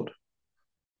world?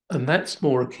 And that's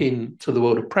more akin to the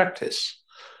world of practice.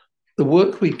 The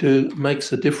work we do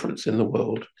makes a difference in the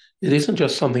world. It isn't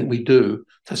just something we do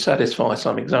to satisfy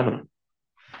some examiner.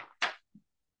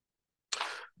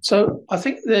 So I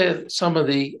think there are some of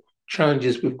the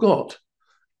challenges we've got.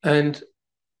 And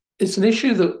it's an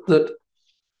issue that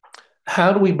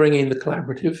how do we bring in the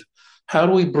collaborative? How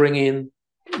do we bring in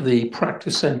the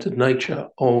practice-centered nature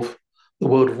of the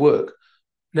world of work?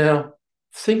 Now,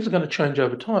 things are going to change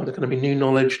over time. There's going to be new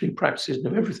knowledge, new practices,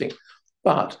 new everything.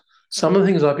 But some of the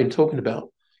things I've been talking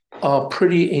about are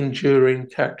pretty enduring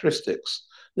characteristics.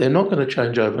 They're not going to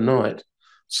change overnight.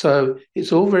 So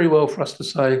it's all very well for us to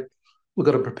say we've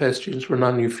got to prepare students for an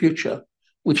unknown future,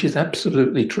 which is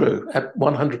absolutely true,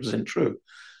 100% true.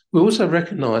 We also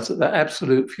recognise that that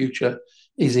absolute future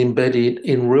is embedded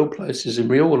in real places, in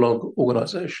real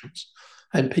organisations,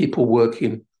 and people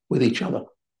working with each other.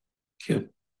 Thank you.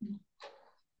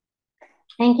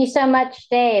 Thank you so much,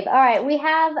 Dave. All right, we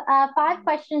have 5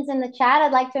 questions in the chat.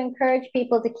 I'd like to encourage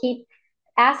people to keep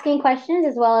asking questions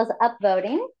as well as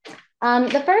upvoting.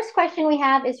 The first question we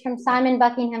have is from Simon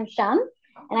Buckingham Shum,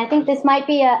 and I think this might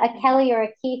be a Kelly or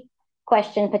a Keith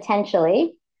question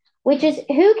potentially, which is,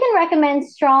 who can recommend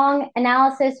strong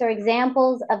analysis or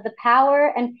examples of the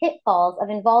power and pitfalls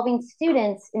of involving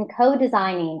students in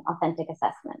co-designing authentic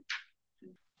assessment?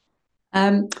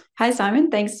 Hi,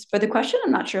 Simon. Thanks for the question.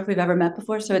 I'm not sure if we've ever met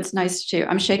before, so it's nice to,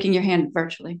 I'm shaking your hand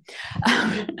virtually.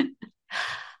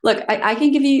 Look, I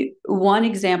can give you one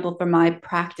example from my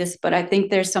practice, but I think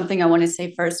there's something I want to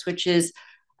say first, which is,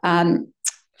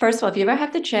 first of all, if you ever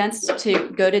have the chance to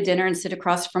go to dinner and sit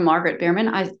across from Margaret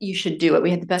Bierman, you should do it.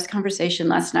 We had the best conversation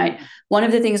last night. One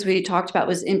of the things we talked about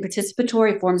was in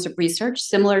participatory forms of research,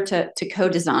 similar to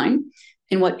co-design,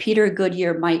 in what Peter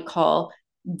Goodyear might call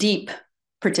deep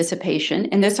participation.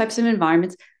 In those types of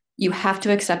environments, you have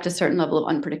to accept a certain level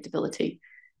of unpredictability.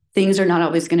 Things are not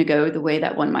always going to go the way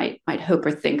that one might hope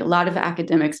or think. A lot of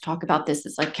academics talk about this.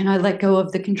 It's like, can I let go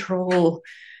of the control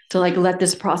to like let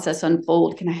this process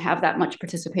unfold? Can I have that much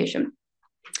participation?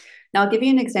 Now, I'll give you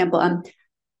an example.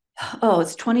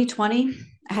 It's 2020.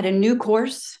 I had a new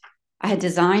course. I had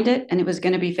designed it and it was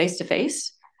going to be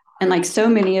face-to-face. And like so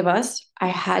many of us, I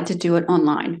had to do it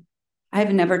online.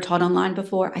 I've never taught online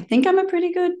before. I think I'm a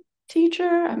pretty good teacher.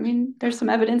 I mean, there's some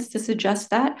evidence to suggest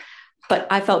that, but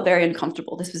I felt very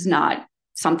uncomfortable. This was not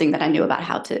something that I knew about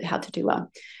how to do well.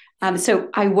 So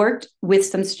I worked with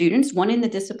some students, one in the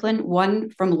discipline,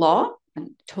 one from law, and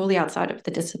totally outside of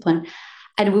the discipline.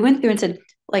 And we went through and said,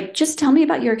 like, just tell me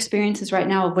about your experiences right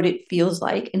now of what it feels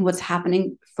like and what's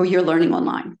happening for your learning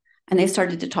online. And they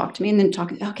started to talk to me and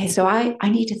then okay, so I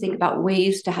need to think about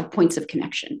ways to have points of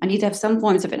connection. I need to have some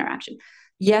forms of interaction.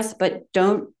 Yes, but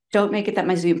don't make it that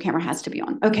my Zoom camera has to be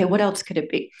on. Okay, what else could it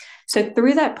be? So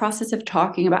through that process of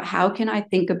talking about how can I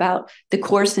think about the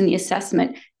course and the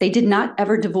assessment, they did not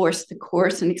ever divorce the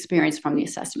course and experience from the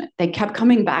assessment. They kept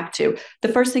coming back to, the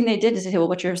first thing they did is say, well,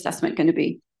 what's your assessment going to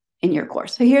be in your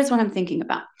course? So here's what I'm thinking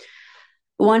about.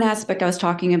 One aspect I was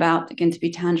talking about, again, to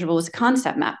be tangible, was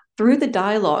concept map. Through the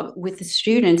dialogue with the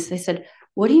students, they said,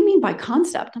 what do you mean by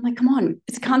concept? I'm like, come on,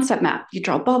 it's a concept map. You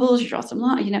draw bubbles, you draw some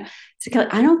line, So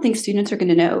I don't think students are going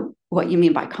to know what you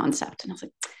mean by concept. And I was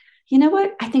like, you know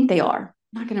what? I think they are.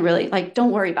 I'm not going to really,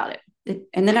 don't worry about it.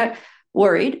 And then I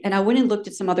worried, and I went and looked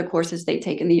at some other courses they'd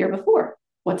taken the year before.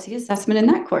 What's the assessment in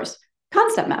that course?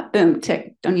 Concept map, boom,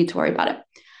 tick, don't need to worry about it.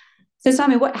 So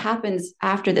Simon, what happens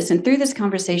after this? And through this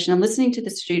conversation, I'm listening to the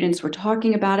students, we're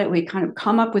talking about it, we kind of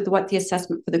come up with what the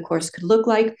assessment for the course could look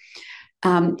like,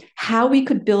 how we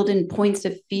could build in points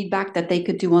of feedback that they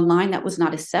could do online that was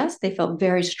not assessed. They felt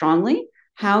very strongly.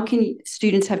 How can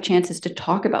students have chances to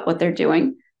talk about what they're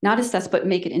doing, not assess, but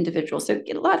make it individual? So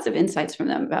get lots of insights from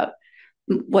them about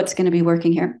what's going to be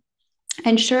working here.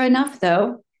 And sure enough,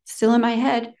 though, still in my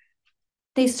head,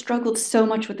 they struggled so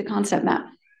much with the concept map.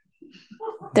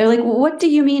 They're like, well, what do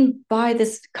you mean by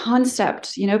this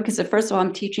concept? Because first of all,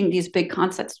 I'm teaching these big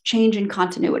concepts, change and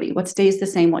continuity. What stays the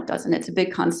same, what doesn't? It's a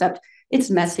big concept. It's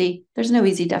messy. There's no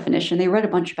easy definition. They read a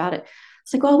bunch about it.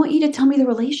 It's like, well, I want you to tell me the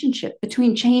relationship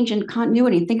between change and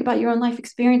continuity and think about your own life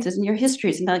experiences and your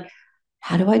histories. And they're like,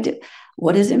 how do I do?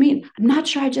 What does it mean? I'm not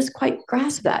sure I just quite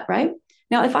grasp that, right?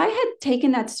 Now, if I had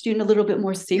taken that student a little bit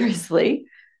more seriously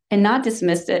and not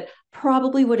dismissed it,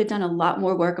 probably would have done a lot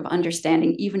more work of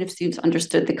understanding, even if students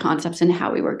understood the concepts and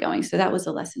how we were going. So that was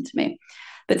a lesson to me.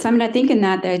 But Simon, I think in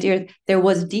that, the idea, there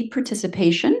was deep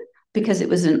participation because it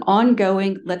was an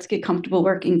ongoing, let's get comfortable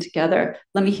working together.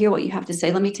 Let me hear what you have to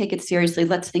say. Let me take it seriously.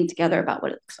 Let's think together about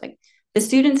what it looks like. The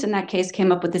students in that case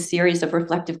came up with a series of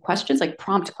reflective questions, like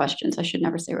prompt questions. I should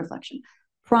never say reflection.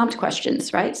 Prompt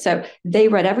questions, right? So they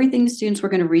read everything the students were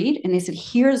going to read, and they said,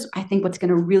 here's, I think, what's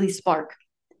going to really spark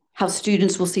how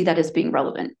students will see that as being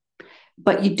relevant.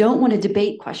 But you don't want a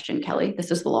debate question, Kelly. This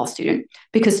is the law student,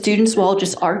 because students will all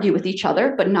just argue with each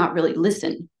other, but not really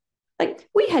listen. Like,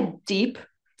 we had deep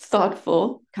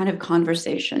thoughtful kind of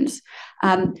conversations.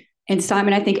 And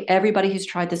Simon, I think everybody who's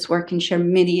tried this work can share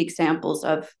many examples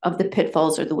of the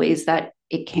pitfalls or the ways that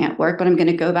it can't work. But I'm going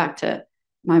to go back to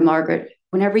my Margaret.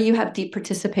 Whenever you have deep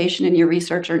participation in your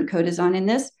research or in co-design in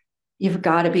this, you've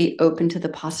got to be open to the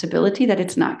possibility that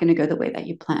it's not going to go the way that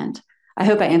you planned. I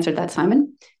hope I answered that,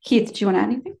 Simon. Keith, do you want to add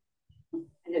anything?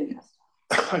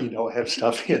 You know, I have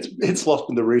stuff. It's lost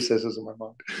in the recesses of my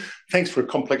mind. Thanks for a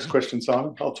complex question,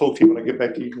 Simon. I'll talk to you when I get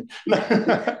back to you.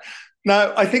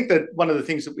 No, I think that one of the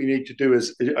things that we need to do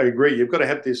is, I agree, you've got to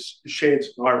have this shared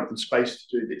environment and space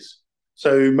to do this.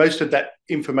 So most of that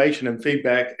information and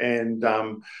feedback and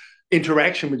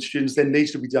interaction with students then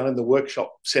needs to be done in the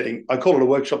workshop setting. I call it a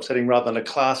workshop setting rather than a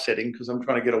class setting because I'm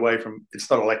trying to get away from, it's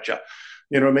not a lecture.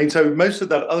 You know what I mean? So most of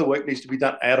that other work needs to be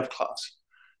done out of class.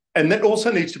 And that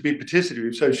also needs to be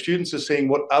participative. So students are seeing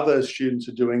what other students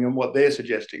are doing and what they're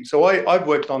suggesting. So I've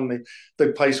worked on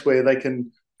the place where they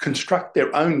can construct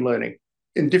their own learning.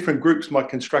 In different groups might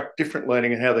construct different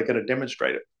learning and how they're going to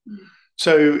demonstrate it.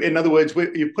 So in other words,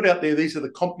 you put out there, these are the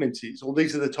competencies or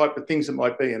these are the type of things it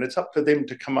might be. And it's up to them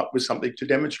to come up with something to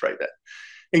demonstrate that.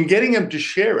 And getting them to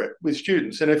share it with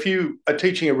students. And if you are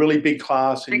teaching a really big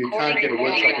class and you can't get a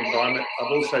workshop environment,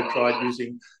 I've also tried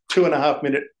using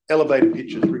 2.5-minute elevator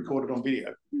pitches recorded on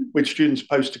video, which students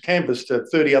post to Canvas to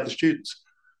 30 other students,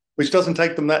 which doesn't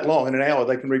take them that long. In an hour,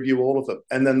 they can review all of them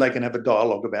and then they can have a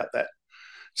dialogue about that.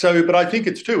 So, but I think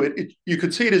it's too, you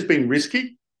could see it as being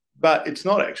risky, but it's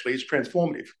not actually, it's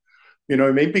transformative. You know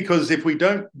what I mean? Because if we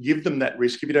don't give them that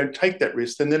risk, if you don't take that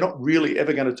risk, then they're not really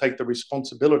ever going to take the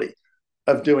responsibility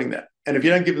of doing that. And if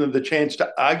you don't give them the chance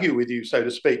to argue with you, so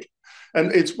to speak,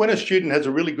 and it's when a student has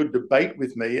a really good debate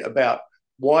with me about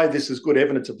why this is good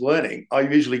evidence of learning,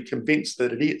 I'm usually convinced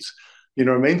that it is. You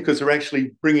know what I mean? Because they're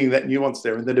actually bringing that nuance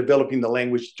there and they're developing the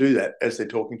language to do that as they're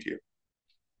talking to you.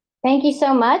 Thank you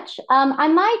so much. I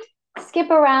might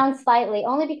skip around slightly,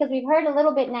 only because we've heard a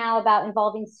little bit now about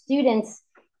involving students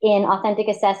in authentic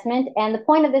assessment. And the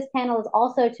point of this panel is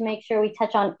also to make sure we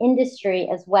touch on industry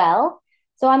as well.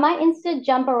 So I might instead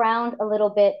jump around a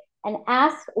little bit and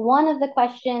ask one of the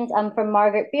questions from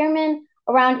Margaret Bierman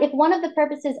around if one of the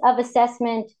purposes of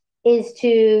assessment is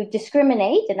to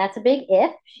discriminate, and that's a big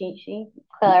if, she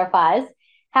clarifies,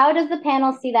 how does the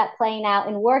panel see that playing out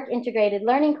in work-integrated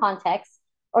learning contexts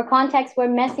or contexts where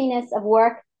messiness of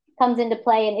work comes into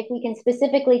play? And if we can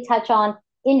specifically touch on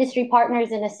industry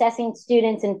partners in assessing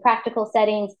students in practical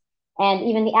settings and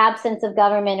even the absence of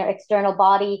government or external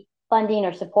body funding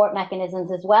or support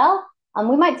mechanisms as well.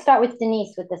 We might start with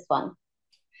Denise with this one.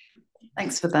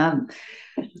 Thanks for that.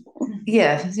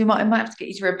 Yeah, I might have to get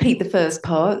you to repeat the first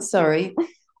part. Sorry.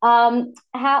 How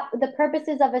the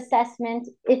purposes of assessment,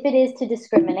 if it is to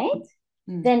discriminate,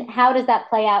 then how does that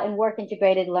play out in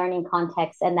work-integrated learning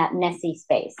contexts and that messy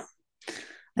space?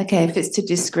 Okay, if it's to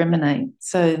discriminate,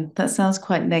 so that sounds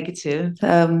quite negative.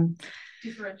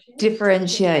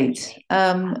 Differentiate.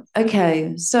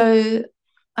 Okay, so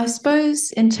I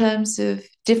suppose in terms of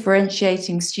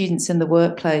differentiating students in the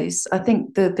workplace, I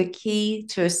think the key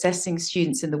to assessing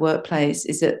students in the workplace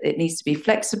is that it needs to be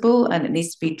flexible and it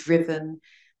needs to be driven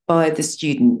by the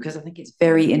student, because I think it's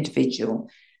very individual.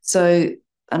 So,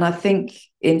 and I think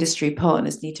industry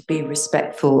partners need to be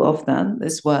respectful of that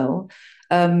as well.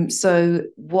 So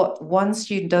what one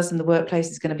student does in the workplace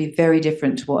is going to be very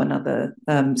different to what another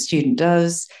student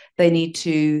does. They need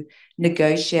to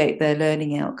negotiate their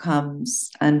learning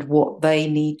outcomes and what they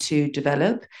need to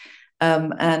develop,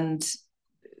 and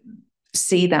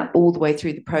see that all the way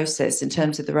through the process in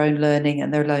terms of their own learning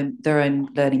and their own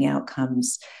learning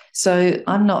outcomes. So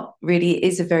I'm not really, it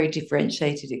is a very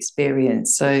differentiated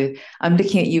experience. So I'm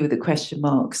looking at you with the question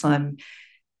marks.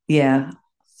 Yeah.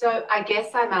 So I guess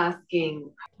I'm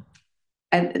asking,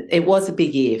 and it was a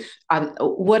big if.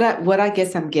 What I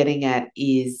guess I'm getting at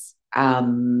is,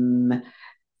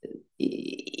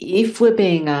 if we're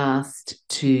being asked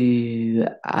to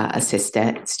assess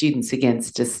students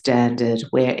against a standard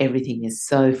where everything is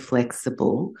so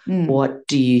flexible, what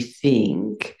do you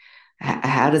think?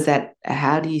 How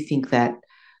do you think that?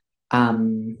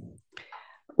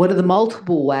 What are the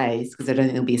multiple ways? Because I don't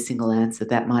think there'll be a single answer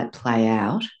that might play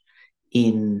out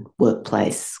in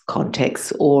workplace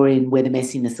contexts or in where the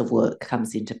messiness of work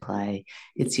comes into play.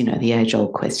 It's, the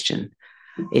age-old question.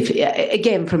 If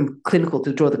again, from clinical,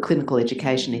 to draw the clinical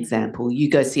education example, you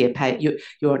go see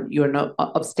you're an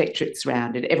obstetrics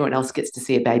round and everyone else gets to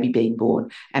see a baby being born,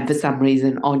 and for some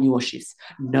reason on your shifts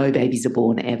no babies are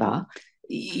born ever.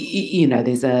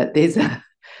 There's a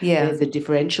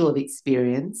differential of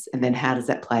experience, and then how does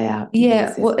that play out?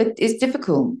 Yeah, well, it's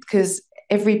difficult because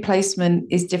every placement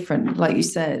is different, like you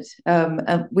said.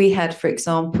 We had, for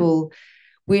example,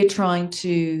 we're trying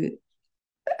to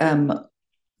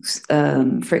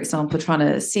for example, trying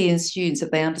to see in students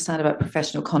that they understand about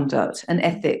professional conduct and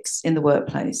ethics in the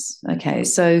workplace. Okay,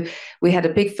 so we had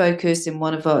a big focus in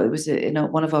one of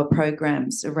our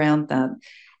programs around that.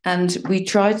 And we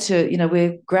tried to,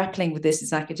 we're grappling with this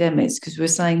as academics because we're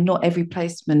saying not every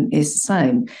placement is the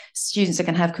same. Students are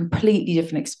going to have completely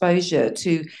different exposure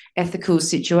to ethical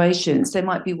situations. They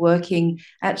might be working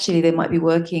at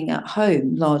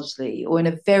home largely, or in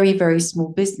a very, very small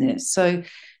business. So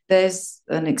there's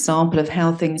an example of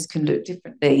how things can look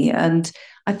differently. And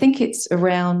I think it's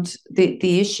around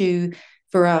the issue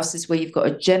for us is where you've got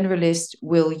a generalist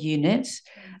will unit.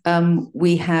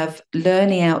 We have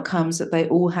learning outcomes that they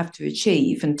all have to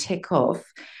achieve and tick off,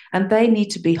 and they need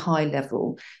to be high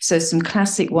level. So some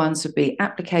classic ones would be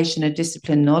application of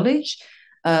discipline knowledge.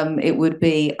 It would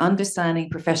be understanding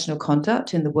professional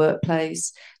conduct in the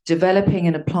workplace, developing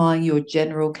and applying your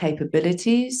general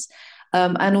capabilities,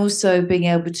 and also being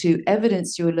able to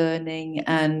evidence your learning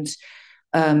and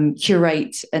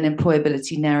curate an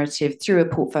employability narrative through a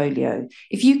portfolio.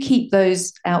 If you keep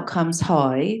those outcomes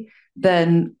high,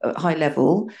 then high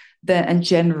level, and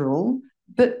general,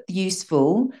 but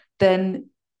useful, then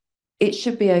it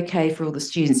should be okay for all the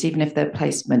students, even if their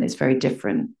placement is very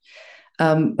different.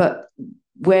 But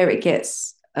where it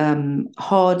gets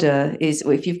harder is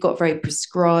if you've got very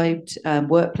prescribed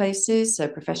workplaces, so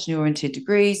professionally oriented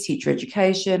degrees, teacher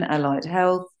education, allied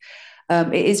health.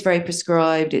 It is very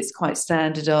prescribed, it's quite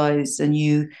standardized, and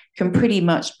you can pretty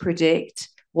much predict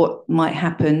what might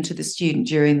happen to the student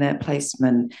during their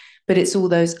placement. But it's all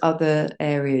those other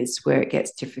areas where it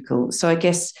gets difficult. So I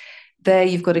guess there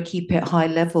you've got to keep it high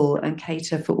level and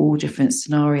cater for all different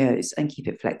scenarios and keep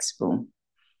it flexible.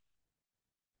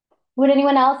 Would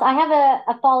anyone else? I have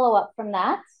a follow-up from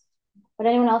that. Would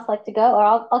anyone else like to go?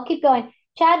 Or I'll keep going.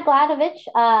 Chad Gladovich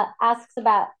asks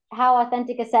about how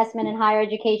authentic assessment in higher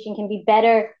education can be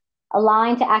better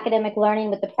aligned to academic learning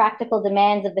with the practical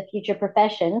demands of the future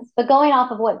professions. But going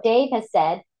off of what Dave has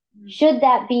said, should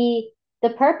that be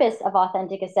the purpose of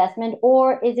authentic assessment,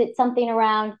 or is it something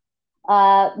around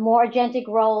more agentic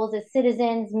roles as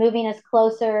citizens, moving us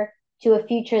closer to a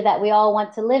future that we all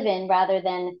want to live in rather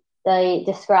than the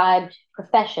described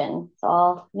profession?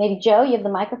 So maybe Joe, you have the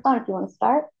microphone if you want to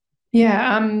start.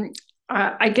 Yeah,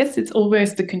 I guess it's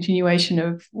almost the continuation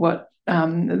of what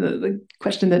the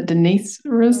question that Denise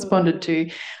responded to.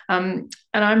 And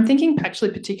I'm thinking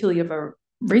actually particularly of a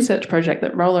research project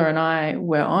that Rolla and I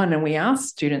were on, and we asked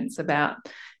students about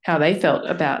how they felt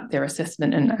about their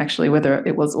assessment and actually whether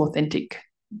it was authentic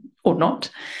or not.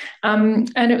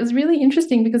 And it was really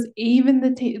interesting because even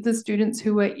the students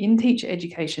who were in teacher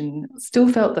education still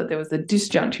felt that there was a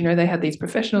disjunct. They had these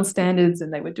professional standards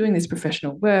and they were doing this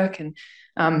professional work, and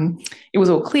it was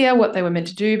all clear what they were meant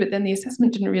to do, but then the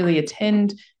assessment didn't really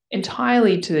attend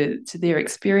entirely to their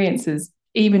experiences,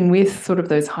 even with sort of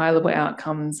those high-level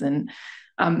outcomes. And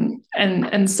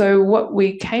so what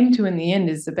we came to in the end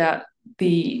is about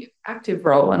the active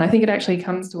role, and I think it actually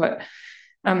comes to what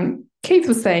Keith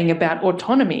was saying about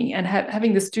autonomy and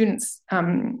having the students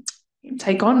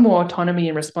take on more autonomy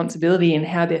and responsibility in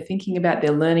how they're thinking about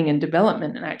their learning and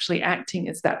development, and actually acting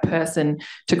as that person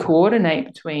to coordinate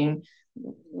between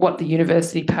what the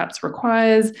university perhaps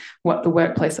requires, what the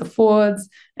workplace affords,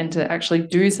 and to actually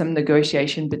do some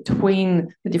negotiation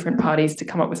between the different parties to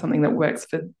come up with something that works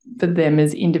for them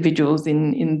as individuals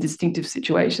in distinctive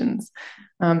situations.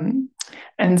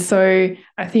 And so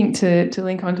I think to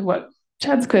link on to what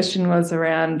Chad's question was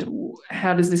around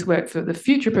how does this work for the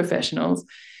future professionals,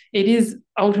 it is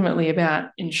ultimately about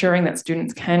ensuring that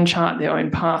students can chart their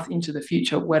own path into the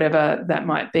future, whatever that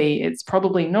might be. It's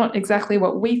probably not exactly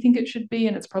what we think it should be,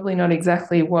 and it's probably not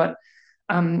exactly what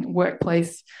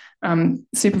workplace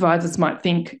supervisors might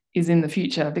think is in the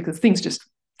future, because things just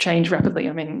change rapidly.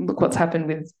 I mean, look what's happened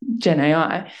with Gen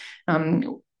AI.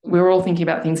 We're all thinking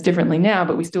about things differently now,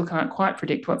 but we still can't quite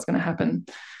predict what's going to happen.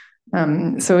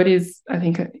 So it is, I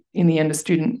think, in the end, a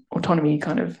student autonomy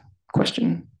kind of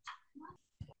question.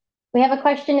 We have a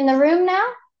question in the room now.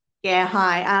 Yeah,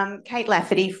 hi. Kate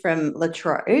Lafferty from La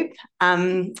Trobe.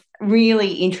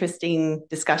 Really interesting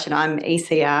discussion. I'm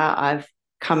ECR. I've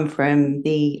come from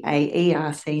the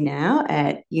AERC now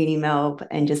at UniMelb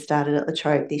and just started at La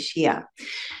Trobe this year.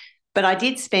 But I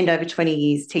did spend over 20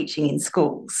 years teaching in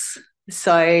schools.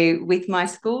 So with my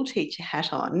school teacher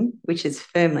hat on, which is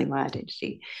firmly my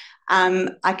identity,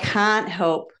 I can't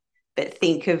help but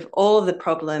think of all of the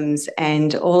problems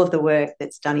and all of the work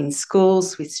that's done in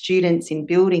schools with students in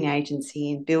building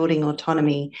agency and building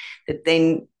autonomy that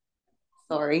then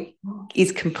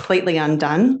is completely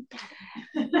undone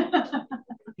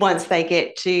once they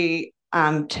get to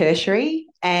tertiary.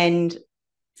 And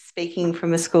speaking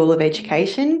from a school of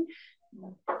education,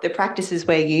 the practices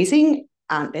we're using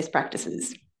aren't best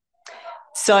practices.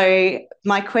 So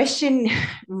my question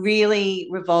really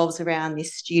revolves around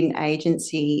this student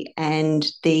agency and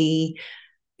the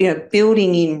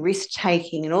building in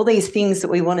risk-taking and all these things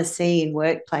that we want to see in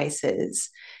workplaces,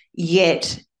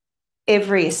 yet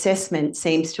every assessment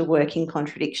seems to work in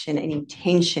contradiction and in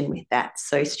tension with that.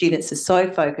 So students are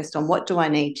so focused on what do I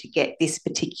need to get this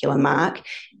particular mark,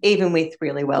 even with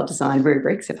really well-designed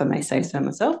rubrics, if I may say so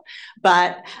myself.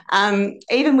 But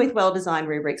even with well-designed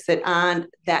rubrics that aren't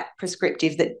that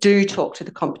prescriptive, that do talk to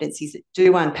the competencies, that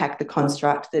do unpack the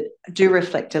construct, that do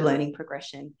reflect a learning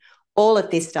progression, all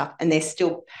of this stuff, and they're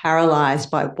still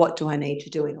paralysed by what do I need to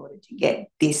do in order to get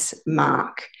this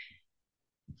mark.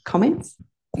 Comments?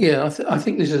 Yeah, I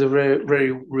think this is a very,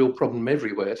 very real problem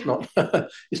everywhere. It's not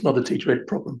it's not a teacher ed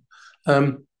problem.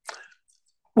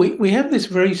 We have this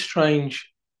very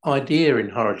strange idea in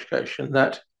higher education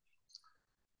that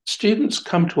students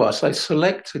come to us, they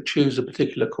select to choose a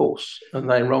particular course and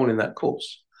they enrol in that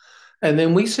course. And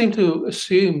then we seem to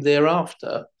assume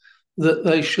thereafter that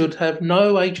they should have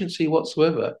no agency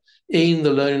whatsoever in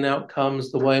the learning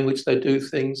outcomes, the way in which they do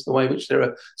things, the way in which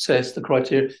they're assessed, the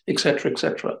criteria, etc.,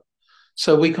 etc.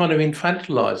 So we kind of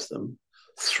infantilise them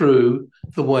through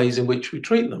the ways in which we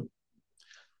treat them.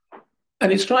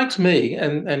 And it strikes me,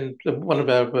 and one of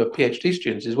our PhD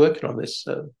students is working on this,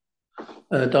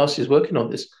 Darcy is working on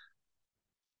this,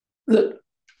 that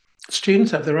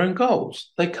students have their own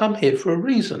goals. They come here for a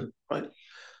reason, right?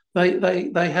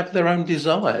 They have their own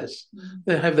desires.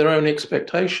 They have their own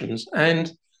expectations,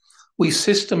 and we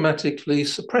systematically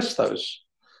suppress those.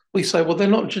 We say, well, they're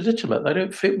not legitimate. They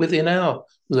don't fit within our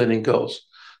learning goals.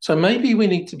 So maybe we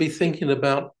need to be thinking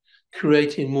about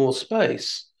creating more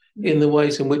space in the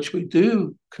ways in which we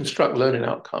do construct learning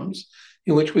outcomes,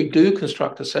 in which we do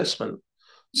construct assessment,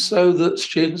 so that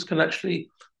students can actually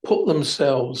put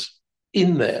themselves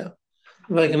in there.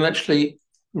 They can actually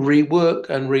rework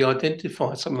and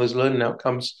re-identify some of those learning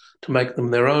outcomes to make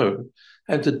them their own,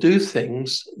 and to do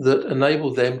things that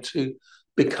enable them to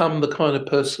become the kind of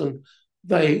person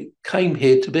they came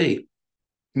here to be.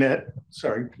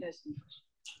 Sorry.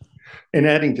 In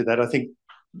adding to that, I think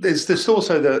there's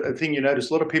also the thing you notice,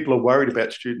 a lot of people are worried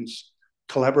about students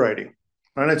collaborating.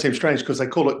 I know it seems strange because they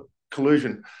call it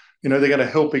collusion. They're going to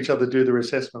help each other do their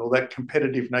assessment, or that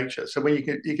competitive nature. So when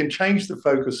you can change the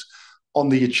focus on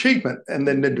the achievement and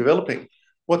then the developing.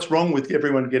 What's wrong with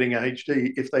everyone getting a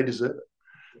HD if they deserve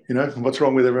it? What's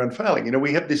wrong with everyone failing?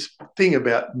 We have this thing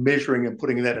about measuring and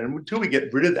putting that in. And until we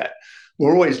get rid of that,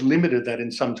 we're always limited that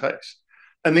in some takes.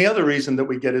 And the other reason that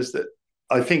we get is that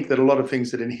I think that a lot of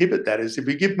things that inhibit that is if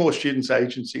we give more students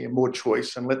agency and more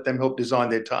choice and let them help design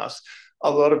their tasks,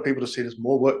 a lot of people see it as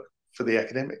more work for the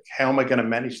academic. How am I going to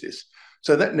manage this?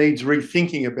 So that needs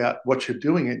rethinking about what you're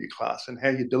doing in your class and how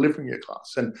you're delivering your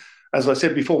class. And as I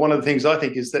said before, one of the things I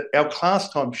think is that our class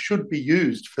time should be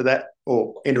used for that,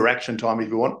 or interaction time if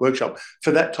you want, workshop,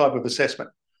 for that type of assessment.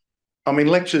 I mean,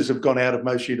 lectures have gone out of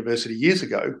most university years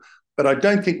ago, but I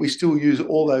don't think we still use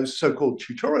all those so-called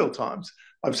tutorial times.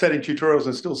 I've sat in tutorials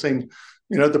and still seen,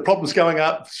 the problem's going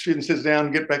up, student sits down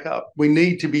and get back up. We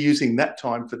need to be using that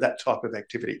time for that type of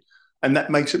activity. And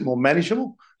that makes it more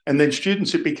manageable. And then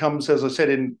students, it becomes, as I said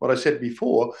in what I said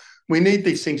before, we need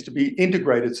these things to be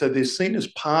integrated so they're seen as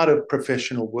part of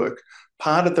professional work,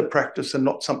 part of the practice, and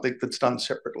not something that's done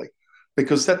separately,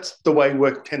 because that's the way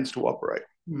work tends to operate.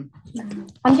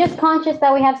 I'm just conscious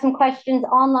that we have some questions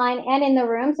online and in the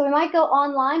room. So we might go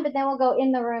online, but then we'll go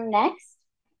in the room next.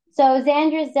 So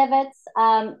Zandra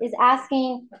Zevitz is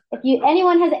asking if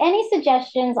anyone has any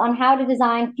suggestions on how to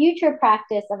design future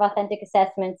practice of authentic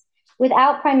assessments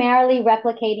without primarily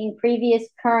replicating previous,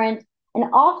 current, and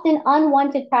often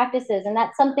unwanted practices. And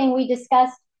that's something we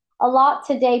discussed a lot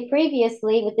today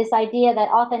previously, with this idea that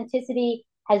authenticity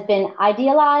has been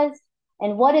idealized,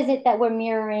 and what is it that we're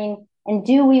mirroring, and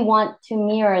do we want to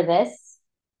mirror this?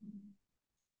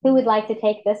 Who would like to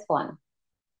take this one?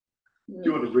 Do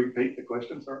you want to repeat the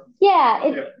question, sorry?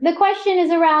 Yeah, the question is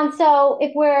around, so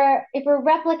if we're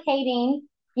replicating,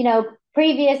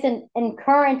 previous and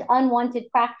current unwanted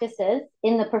practices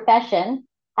in the profession,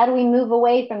 how do we move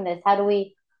away from this? How do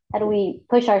we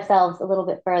push ourselves a little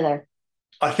bit further?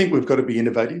 I think we've got to be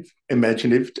innovative,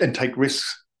 imaginative, and take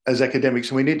risks as academics,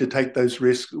 and we need to take those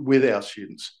risks with our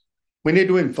students. We need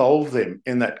to involve them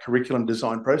in that curriculum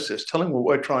design process, tell them what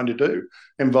we're trying to do,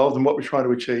 involve them what we're trying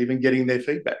to achieve, and getting their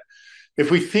feedback.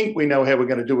 If we think we know how we're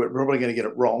going to do it, we're probably going to get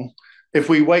it wrong. If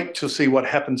we wait to see what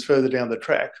happens further down the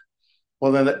track,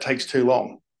 well, then that takes too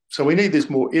long. So we need this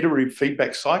more iterative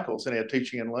feedback cycles in our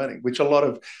teaching and learning, which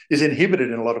is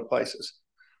inhibited in a lot of places.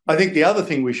 I think the other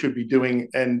thing we should be doing,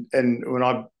 and when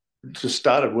I just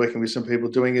started working with some people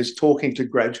doing, is talking to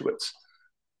graduates.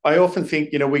 I often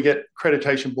think, we get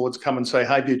accreditation boards come and say,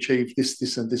 hey, have you achieved this,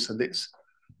 this, and this, and this?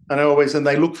 And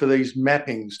they look for these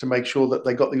mappings to make sure that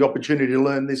they got the opportunity to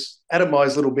learn this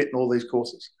atomized little bit in all these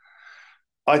courses.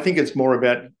 I think it's more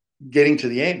about getting to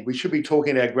the end. We should be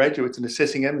talking to our graduates and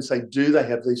assessing them and say, do they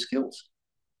have these skills?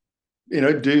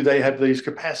 Do they have these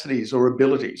capacities or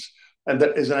abilities? And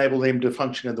that has enabled them to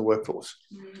function in the workforce.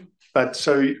 But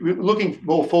so looking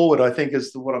more forward, I think,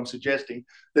 is what I'm suggesting.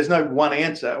 There's no one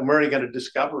answer, and we're only going to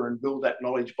discover and build that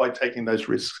knowledge by taking those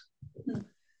risks.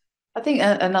 I think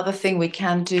another thing we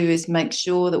can do is make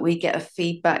sure that we get a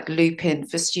feedback loop in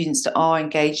for students that are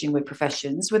engaging with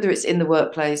professions, whether it's in the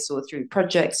workplace or through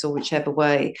projects or whichever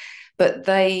way, but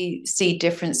they see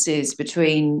differences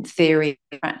between theory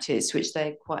and practice, which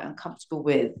they're quite uncomfortable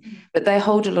with, but they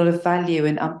hold a lot of value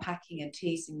in unpacking and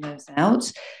teasing those out.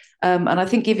 And I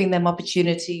think giving them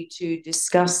opportunity to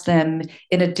discuss them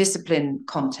in a discipline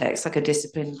context, like a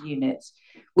discipline unit,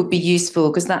 would be useful,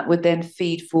 because that would then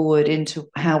feed forward into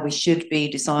how we should be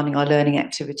designing our learning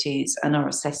activities and our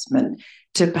assessment,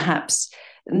 to perhaps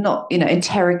not,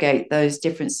 interrogate those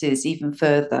differences even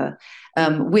further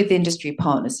with industry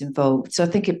partners involved. So I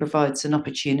think it provides an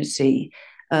opportunity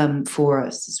for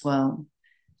us as well.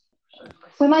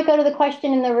 We might go to the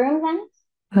question in the room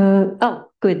then. Oh,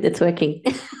 good, it's working.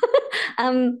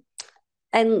 And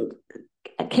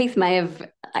Keith may have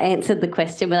answered the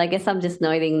question, but I guess I'm just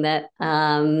noting that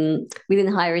within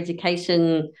higher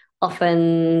education,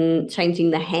 often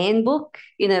changing the handbook.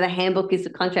 The handbook is the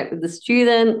contract with the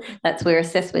student. That's where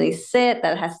assessment is set.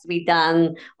 That has to be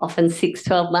done often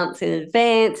 6-12 months in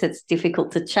advance. It's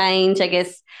difficult to change, I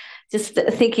guess. Just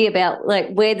thinking about,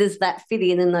 where does that fit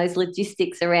in those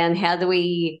logistics around how do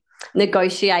we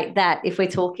negotiate that if we're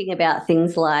talking about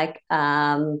things like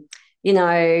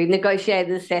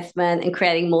negotiated assessment and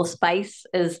creating more space,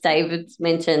 as David's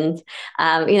mentioned.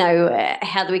 How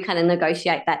do we kind of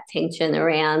negotiate that tension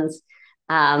around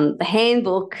the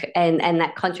handbook and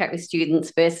that contract with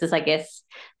students versus, I guess,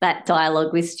 that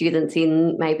dialogue with students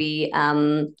in maybe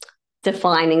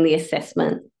defining the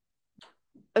assessment?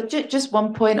 Just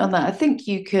one point on that. I think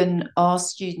you can ask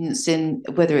students,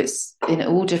 whether it's in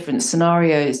all different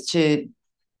scenarios, to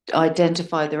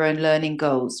identify their own learning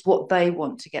goals, what they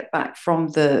want to get back from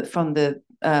the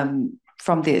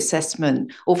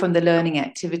assessment or from the learning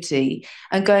activity.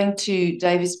 And going to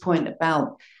David's point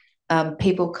about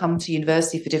people come to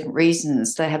university for different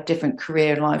reasons, they have different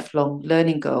career and lifelong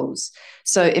learning goals.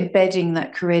 So embedding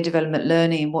that career development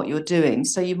learning in what you're doing.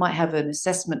 So you might have an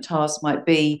assessment task, might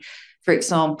be, for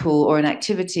example, or an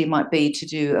activity might be to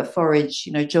do a forage,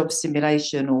 job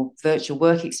simulation or virtual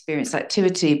work experience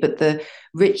activity, but the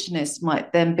richness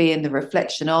might then be in the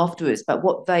reflection afterwards about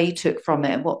what they took from it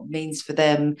and what it means for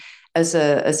them as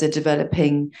a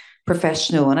developing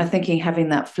professional. And I'm thinking having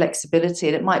that flexibility,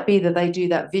 and it might be that they do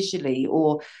that visually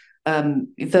or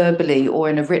verbally or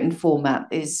in a written format,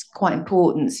 is quite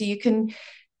important. So you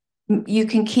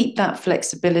can keep that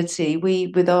flexibility.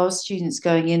 With our students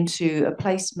going into a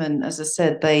placement, as I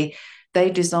said, they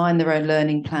design their own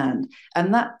learning plan,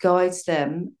 and that guides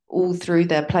them all through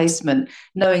their placement,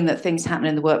 knowing that things happen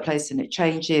in the workplace and it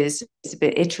changes. It's a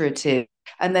bit iterative,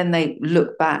 and then they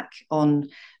look back on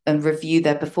and review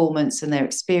their performance and their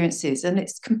experiences, and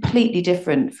it's completely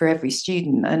different for every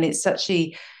student. And it's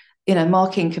actually,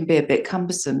 marking can be a bit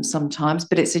cumbersome sometimes,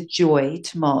 but it's a joy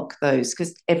to mark those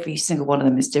because every single one of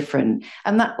them is different.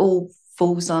 And that all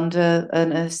falls under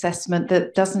an assessment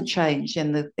that doesn't change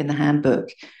in the handbook.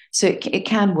 So it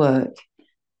can work.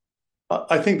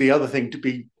 I think the other thing to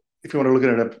be, if you want to look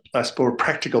at it at a more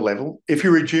practical level, if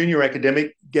you're a junior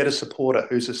academic, get a supporter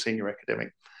who's a senior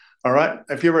academic. All right?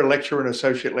 If you're a lecturer, an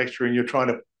associate lecturer, and you're trying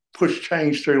to push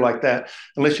change through like that,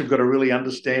 unless you've got a really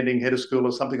understanding head of school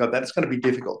or something like that, it's going to be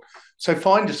difficult. So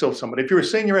find yourself someone. If you're a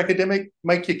senior academic,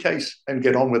 make your case and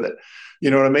get on with it. You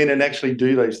know what I mean? And actually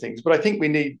do those things. But I think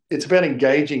it's about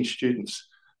engaging students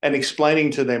and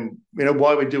explaining to them,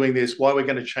 why we're doing this, why we're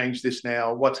going to change this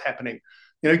now, what's happening,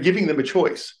 giving them a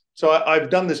choice. So I've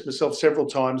done this myself several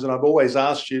times, and I've always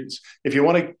asked students, if you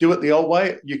want to do it the old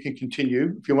way, you can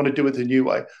continue. If you want to do it the new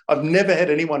way. I've never had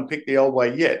anyone pick the old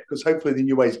way yet, because hopefully the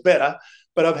new way is better,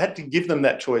 but I've had to give them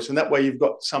that choice. And that way you've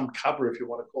got some cover, if you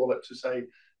want to call it, to say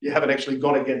you haven't actually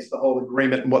gone against the whole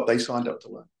agreement and what they signed up to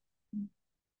learn.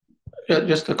 Yeah,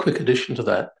 just a quick addition to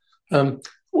that.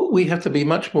 We have to be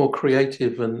much more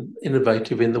creative and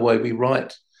innovative in the way we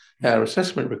write our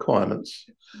assessment requirements.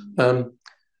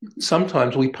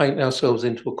 Sometimes we paint ourselves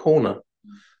into a corner,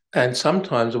 and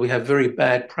sometimes we have very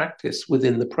bad practice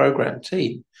within the program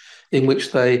team in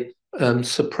which they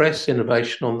suppress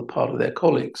innovation on the part of their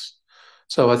colleagues.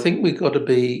 So I think we've got to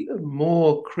be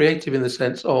more creative in the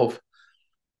sense of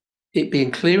it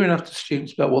being clear enough to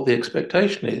students about what the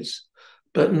expectation is,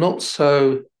 but not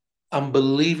so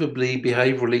unbelievably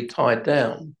behaviourally tied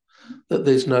down that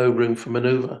there's no room for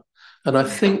manoeuvre. And I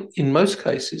think in most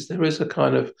cases there is a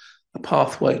kind of a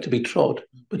pathway to be trod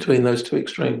between those two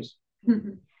extremes. We're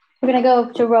going to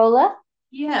go to Rola.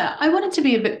 Yeah, I wanted to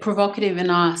be a bit provocative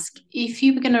and ask if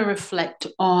you were going to reflect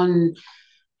on,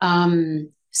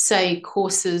 say,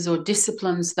 courses or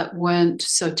disciplines that weren't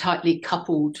so tightly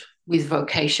coupled with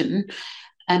vocation,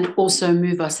 and also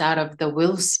move us out of the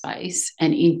will space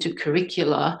and into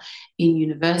curricula in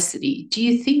university. Do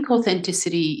you think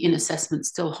authenticity in assessment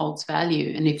still holds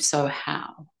value? And if so,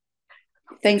 how?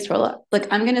 Thanks, Rola. Look,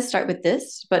 I'm going to start with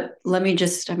this, but let me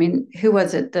just, who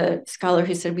was it? The scholar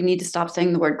who said we need to stop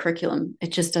saying the word curriculum.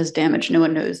 It just does damage. No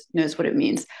one knows what it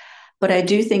means. But I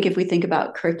do think if we think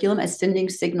about curriculum as sending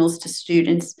signals to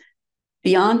students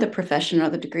beyond the profession or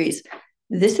the degrees,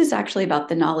 this is actually about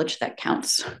the knowledge that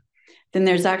counts. Then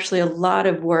there's actually a lot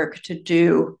of work to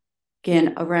do,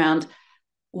 again, around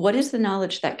what is the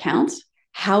knowledge that counts?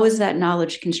 How is that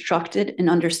knowledge constructed and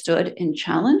understood and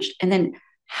challenged? And then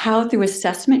how through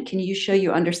assessment can you show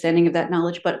your understanding of that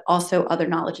knowledge, but also other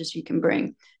knowledges you can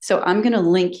bring? So I'm going to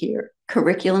link here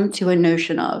curriculum to a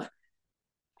notion of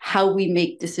how we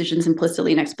make decisions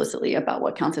implicitly and explicitly about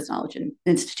what counts as knowledge in an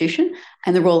institution.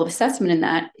 And the role of assessment in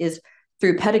that is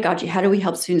through pedagogy. How do we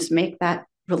help students make that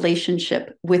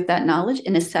relationship with that knowledge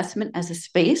and assessment as a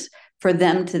space for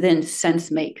them to then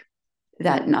sense make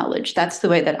that knowledge? That's the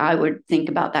way that I would think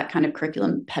about that kind of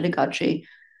curriculum pedagogy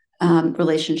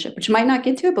relationship, which might not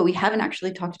get to it, but we haven't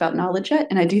actually talked about knowledge yet.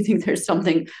 And I do think there's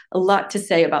a lot to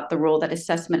say about the role that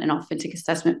assessment and authentic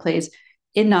assessment plays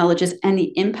in knowledges and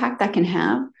the impact that can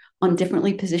have on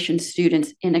differently positioned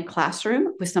students in a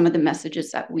classroom with some of the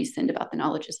messages that we send about the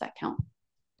knowledges that count.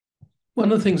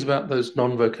 One of the things about those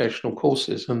non-vocational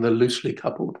courses and the loosely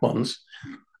coupled ones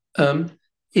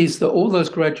is that all those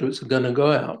graduates are going to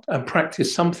go out and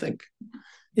practice something.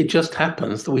 It just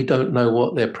happens that we don't know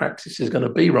what their practice is going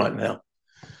to be right now.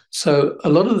 So a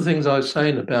lot of the things I was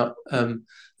saying about the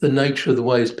nature of the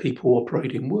ways people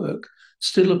operate in work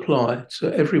still apply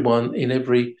to everyone in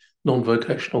every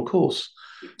non-vocational course.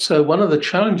 So one of the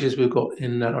challenges we've got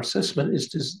in our assessment is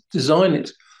to design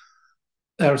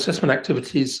our assessment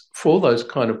activities for those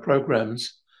kind of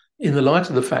programs in the light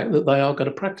of the fact that they are going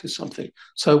to practice something.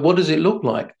 So what does it look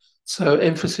like? So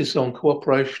emphasis on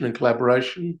cooperation and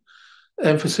collaboration,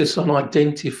 emphasis on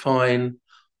identifying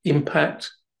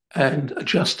impact and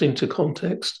adjusting to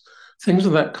context, things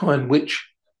of that kind, which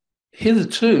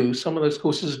hitherto some of those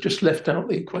courses have just left out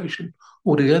the equation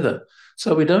altogether.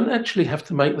 So we don't actually have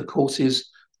to make the courses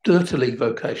dirtily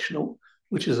vocational,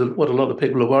 which is what a lot of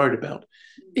people are worried about,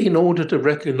 in order to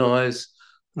recognise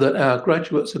that our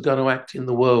graduates are going to act in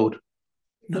the world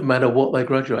no matter what they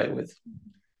graduate with.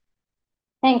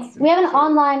 Thanks. We have an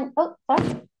online... Oh,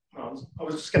 sorry. I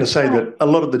was just going to say that a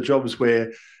lot of the jobs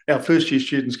where our first-year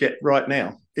students get right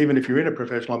now, even if you're in a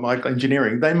profession like my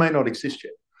engineering, they may not exist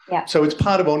yet. Yeah. So it's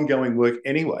part of ongoing work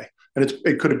anyway. And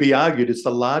it could be argued it's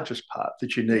the largest part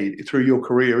that you need through your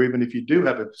career, even if you do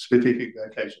have a specific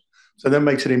vocation. So that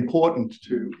makes it important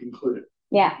to include it.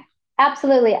 Yeah,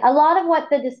 absolutely. A lot of what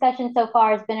the discussion so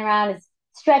far has been around is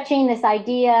stretching this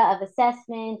idea of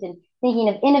assessment and thinking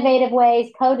of innovative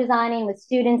ways, co-designing with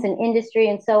students and industry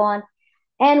and so on.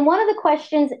 And one of the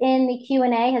questions in the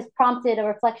Q&A has prompted a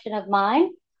reflection of mine.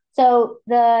 So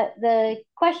the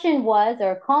question was,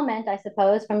 or a comment, I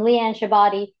suppose, from Leanne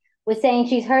Shabadi was saying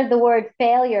she's heard the word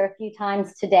failure a few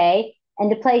times today. And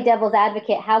to play devil's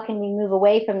advocate, how can we move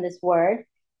away from this word?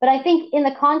 But I think in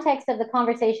the context of the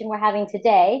conversation we're having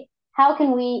today, how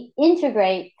can we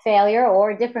integrate failure,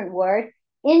 or a different word,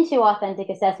 into authentic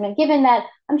assessment, given that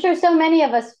I'm sure so many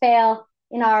of us fail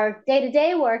in our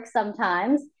day-to-day work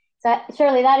sometimes. So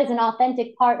surely that is an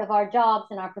authentic part of our jobs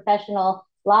and our professional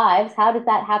lives. How does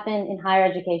that happen in higher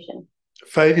education?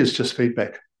 Failure is just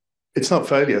feedback. It's not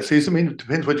failure. See, it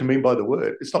depends what you mean by the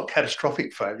word. It's not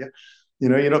catastrophic failure.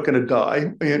 You're not going to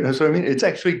die. So it's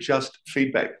actually just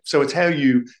feedback. So it's how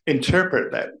you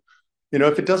interpret that.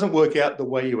 If it doesn't work out the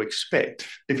way you expect,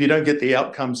 if you don't get the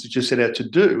outcomes that you set out to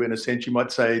do, in a sense, you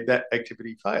might say that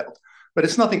activity failed. But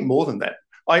it's nothing more than that.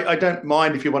 I don't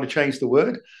mind if you want to change the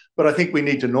word, but I think we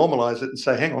need to normalize it and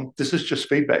say, hang on, this is just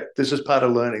feedback. This is part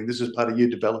of learning. This is part of you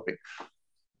developing.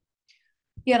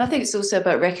 Yeah, and I think it's also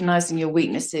about recognizing your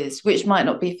weaknesses, which might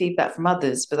not be feedback from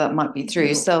others, but that might be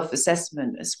through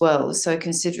self-assessment as well. So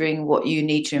considering what you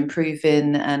need to improve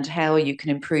in and how you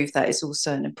can improve that is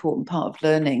also an important part of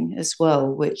learning as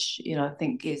well, which, I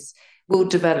think will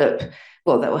develop,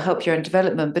 well, that will help your own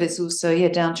development, but it's also,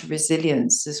 down to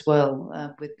resilience as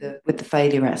well, with the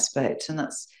failure aspect. And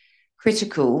that's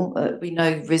critical. We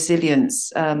know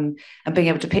resilience, and being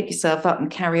able to pick yourself up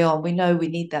and carry on. We know we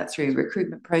need that through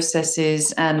recruitment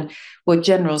processes and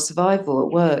general survival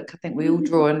at work. I think we all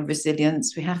draw on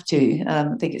resilience. We have to.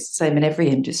 I think it's the same in every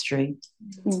industry.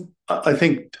 I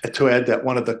think to add that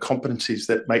one of the competencies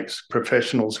that makes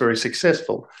professionals very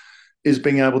successful is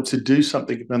being able to do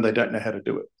something when they don't know how to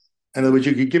do it. In other words,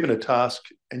 you get given a task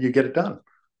and you get it done.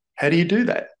 How do you do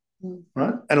that?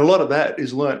 Right? And a lot of that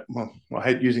is learnt, well, I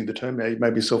hate using the term, you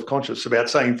may be self-conscious about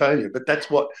saying failure, but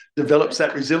that's what develops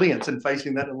that resilience and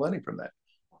facing that and learning from that.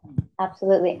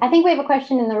 Absolutely. I think we have a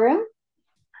question in the room.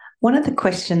 One of the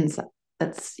questions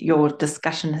that your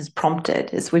discussion has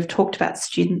prompted is we've talked about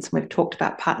students and we've talked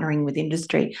about partnering with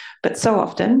industry, but so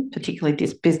often, particularly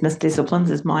business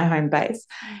disciplines is my home base,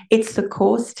 it's the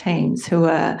course teams who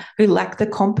lack the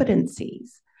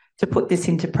competencies to put this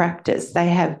into practice. They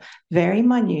have very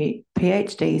minute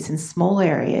PhDs in small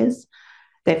areas.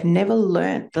 They've never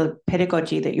learnt the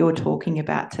pedagogy that you're talking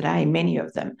about today, many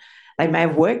of them. They may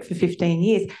have worked for 15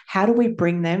 years. How do we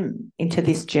bring them into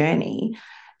this journey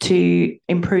to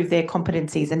improve their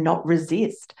competencies and not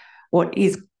resist what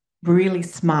is really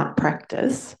smart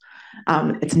practice?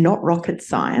 It's not rocket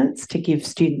science to give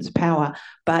students power,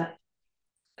 but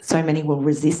so many will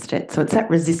resist it. So it's that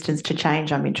resistance to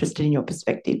change. I'm interested in your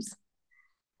perspectives.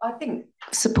 I think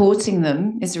supporting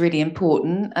them is really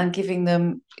important, and giving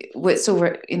them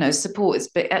support is,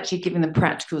 but actually giving them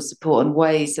practical support and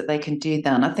ways that they can do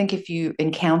that. And I think if you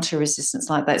encounter resistance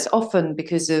like that, it's often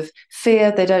because of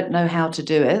fear. They don't know how to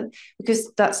do it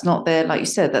because that's not their, like you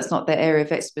said, that's not their area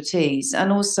of expertise.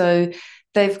 And also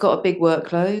they've got a big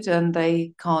workload and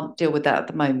they can't deal with that at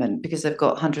the moment because they've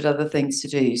got 100 other things to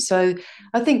do. So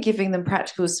I think giving them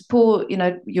practical support,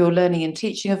 your learning and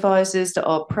teaching advisors that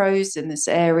are pros in this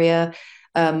area,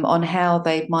 on how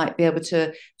they might be able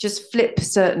to just flip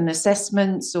certain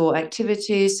assessments or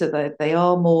activities so that they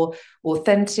are more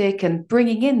authentic, and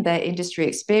bringing in their industry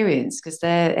experience because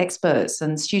they're experts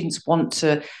and students want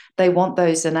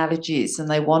those analogies and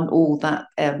they want all that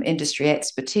industry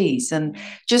expertise. And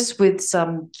just with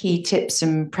some key tips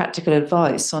and practical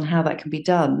advice on how that can be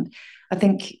done, I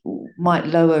think might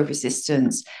lower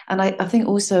resistance. And I think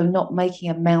also not making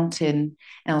a mountain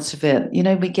out of it.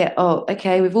 We get,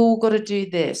 we've all got to do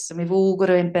this and we've all got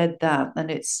to embed that.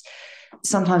 And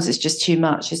sometimes it's just too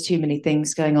much. There's too many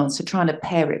things going on. So trying to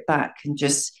pare it back and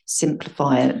just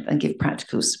simplify it and give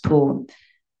practical support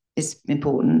is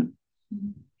important.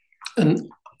 And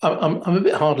I'm a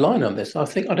bit hard line on this. I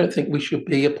don't think we should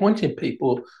be appointing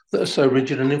people that are so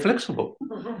rigid and inflexible.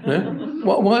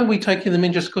 Why are we taking them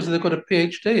in just because they've got a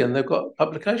PhD and they've got a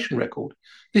publication record?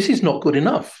 This is not good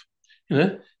enough.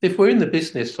 If we're in the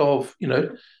business of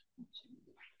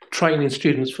training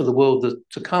students for the world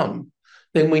to come,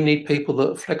 then we need people that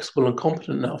are flexible and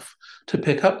competent enough to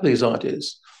pick up these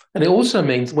ideas. And it also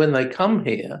means when they come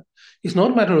here, it's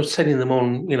not a matter of sending them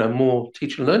on more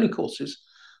teaching and learning courses.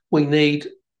 We need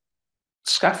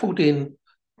scaffolding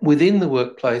within the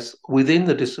workplace, within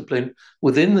the discipline,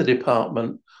 within the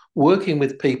department, working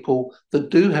with people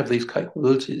that do have these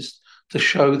capabilities to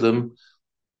show them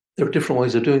there are different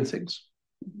ways of doing things.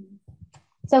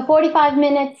 So 45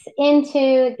 minutes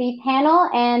into the panel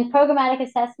and programmatic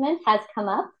assessment has come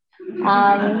up.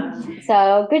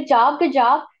 So good job.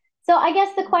 So I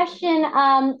guess the question,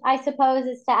 I suppose,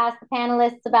 is to ask the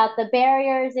panelists about the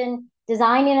barriers in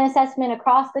designing an assessment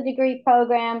across the degree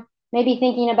program, maybe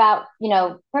thinking about,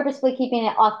 purposefully keeping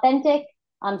it authentic.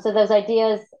 So those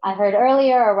ideas I heard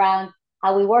earlier around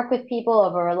how we work with people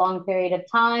over a long period of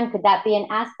time, could that be an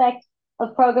aspect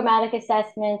of programmatic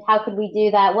assessment? How could we do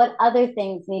that? What other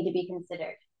things need to be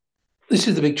considered? This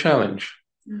is the big challenge.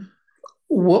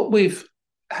 What we've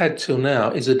had till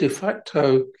now is a de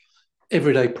facto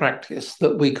everyday practice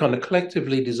that we kind of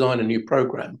collectively design a new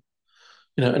program,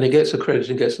 and it gets accredited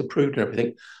and gets approved and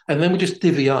everything. And then we just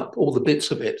divvy up all the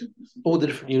bits of it, all the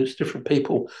different units, different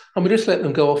people, and we just let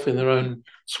them go off in their own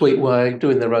sweet way,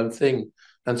 doing their own thing,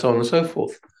 and so on and so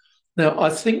forth. Now, I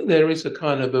think there is a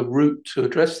kind of a route to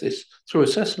address this through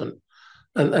assessment,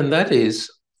 and that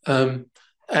is, and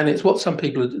it's what some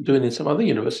people are doing in some other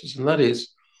universities, and that is,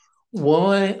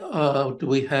 why do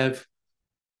we have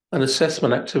an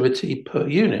assessment activity per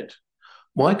unit?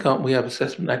 Why can't we have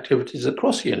assessment activities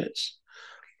across units?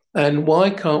 And why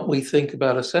can't we think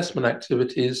about assessment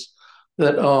activities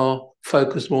that are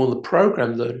focused more on the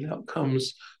program learning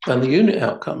outcomes than the unit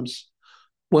outcomes?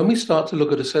 When we start to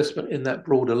look at assessment in that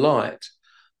broader light,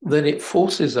 then it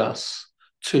forces us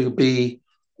to be,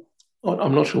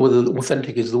 I'm not sure whether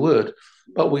authentic is the word,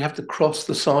 but we have to cross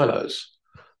the silos.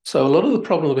 So a lot of the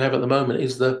problem that we have at the moment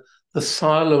is the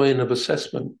siloing of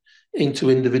assessment into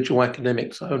individual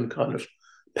academics' own kind of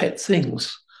pet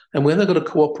things. And when they've got to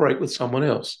cooperate with someone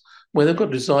else, when they've got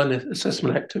to design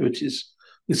assessment activities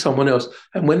with someone else,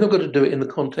 and when they've got to do it in the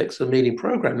context of meeting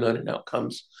program learning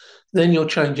outcomes, then you're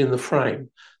changing the frame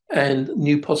and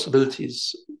new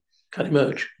possibilities can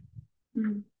emerge.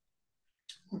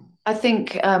 I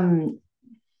think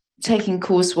taking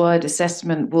course-wide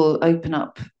assessment will open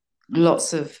up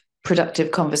lots of productive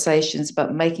conversations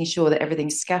about making sure that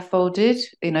everything's scaffolded,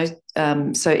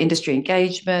 so industry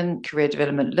engagement, career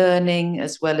development learning,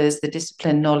 as well as the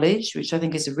discipline knowledge, which I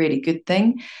think is a really good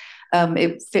thing.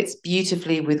 It fits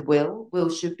beautifully with Will. Will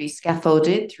should be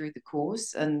scaffolded through the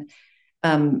course, and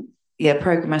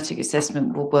programmatic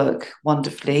assessment will work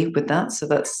wonderfully with that. So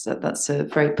that's a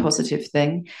very positive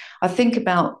thing. I think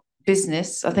about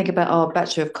business. I think about our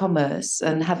Bachelor of Commerce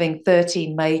and having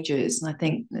 13 majors, and I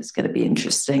think it's going to be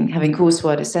interesting having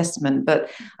course-wide assessment.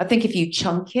 But I think if you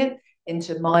chunk it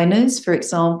into minors, for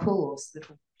example, or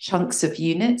little chunks of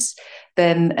units,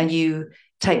 and you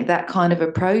take that kind of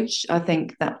approach, I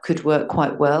think that could work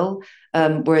quite well.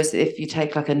 Whereas if you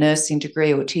take like a nursing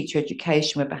degree or teacher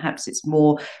education, where perhaps it's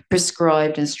more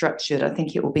prescribed and structured, I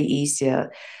think it will be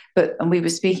easier. And we were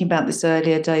speaking about this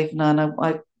earlier, Dave and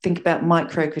I think about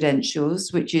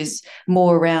micro-credentials, which is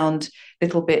more around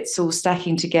little bits all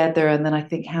stacking together. And then I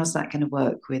think, how's that going to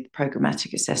work with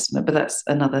programmatic assessment? But that's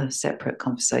another separate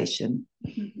conversation.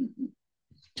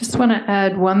 Just want to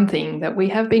add one thing, that we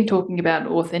have been talking about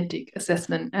authentic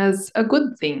assessment as a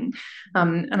good thing.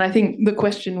 And I think the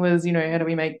question was, how do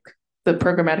we make the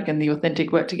programmatic and the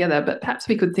authentic work together? But perhaps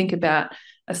we could think about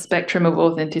a spectrum of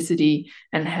authenticity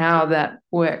and how that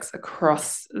works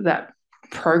across that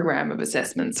program of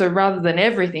assessment. So rather than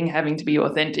everything having to be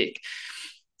authentic,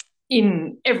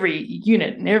 in every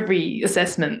unit and every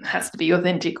assessment has to be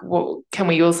authentic, well, can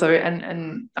we also,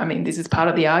 and I mean, this is part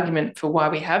of the argument for why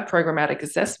we have programmatic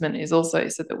assessment, is also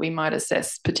so that we might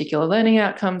assess particular learning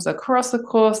outcomes across the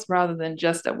course rather than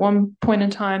just at one point in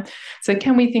time. So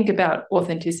can we think about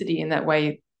authenticity in that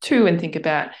way too, and think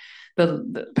about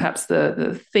perhaps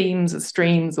the themes or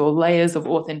streams or layers of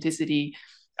authenticity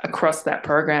across that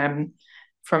program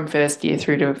from first year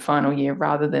through to final year,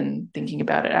 rather than thinking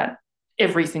about it at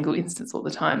every single instance all the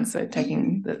time. So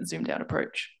taking the zoomed out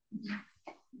approach.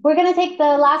 We're going to take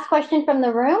the last question from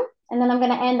the room, and then I'm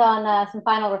going to end on some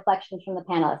final reflections from the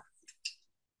panelists.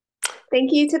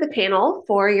 Thank you to the panel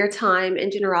for your time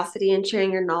and generosity in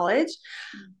sharing your knowledge.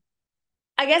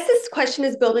 I guess this question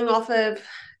is building off of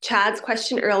Chad's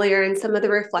question earlier and some of the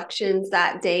reflections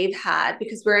that Dave had,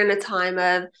 because we're in a time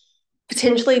of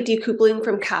potentially decoupling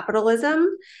from capitalism.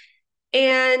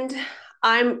 And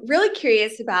I'm really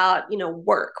curious about,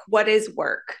 work. What is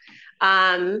work?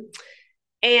 And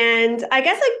I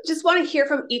guess I just want to hear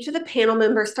from each of the panel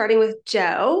members, starting with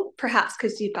Joe, perhaps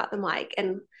because you've got the mic.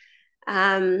 And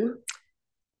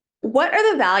what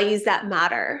are the values that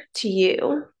matter to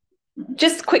you?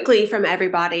 Just quickly from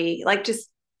everybody, what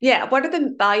are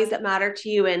the values that matter to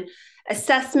you in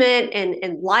assessment and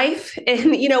in life?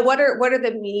 And, what are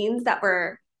the means that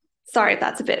we're, sorry if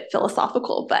that's a bit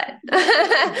philosophical, but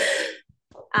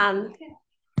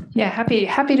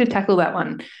happy to tackle that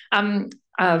one.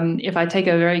 If I take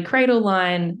a very CRADLE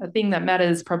line, a thing that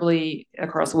matters probably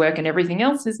across work and everything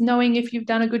else is knowing if you've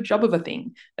done a good job of a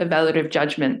thing, evaluative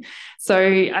judgment. So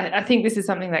I think this is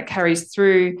something that carries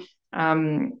through,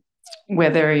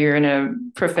 whether you're in a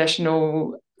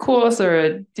professional course or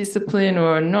a discipline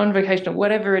or a non-vocational,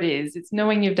 whatever it is, it's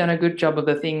knowing you've done a good job of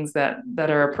the things that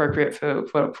are appropriate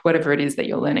for whatever it is that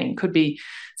you're learning. Could be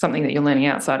something that you're learning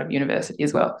outside of university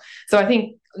as well. So I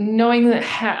think knowing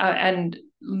how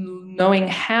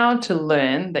to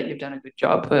learn that you've done a good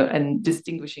job, and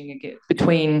distinguishing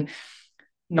between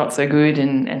not so good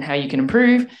and how you can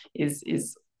improve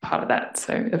is part of that.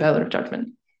 So evaluative judgment.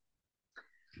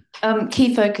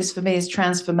 Key focus for me is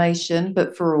transformation,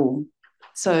 but for all.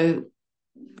 So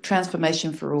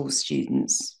transformation for all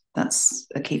students. That's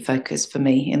a key focus for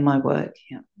me in my work.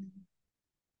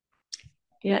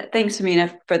 Yeah, thanks,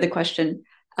 Amina, for the question.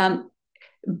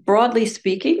 Broadly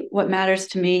speaking, what matters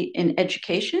to me in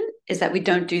education is that we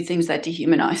don't do things that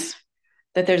dehumanize,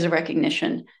 that there's a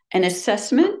recognition. And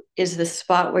assessment is the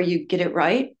spot where you get it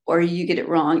right or you get it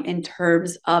wrong in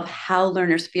terms of how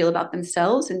learners feel about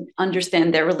themselves and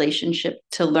understand their relationship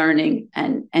to learning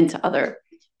and to other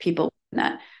people in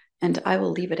that. And I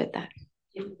will leave it at that.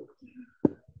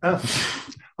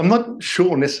 I'm not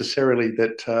sure necessarily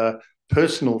that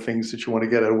personal things that you want to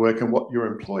get out of work and what your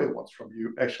employer wants from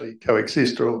you actually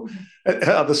coexist or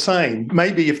are the same.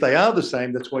 Maybe if they are the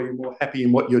same, that's why you're more happy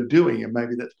in what you're doing, and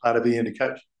maybe that's part of the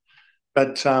indication.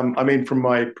 But I mean, from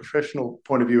my professional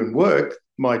point of view in work,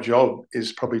 my job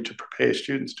is probably to prepare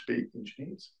students to be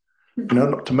engineers.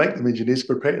 Not to make them engineers,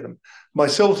 prepare them.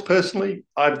 Myself personally,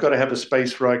 I've got to have a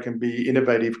space where I can be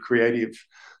innovative, creative,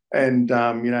 and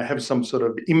have some sort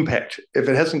of impact. If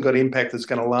it hasn't got impact that's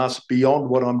going to last beyond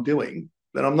what I'm doing,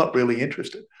 then I'm not really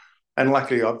interested. And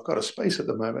luckily, I've got a space at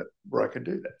the moment where I can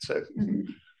do that. So,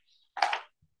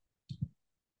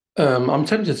 I'm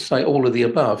tempted to say all of the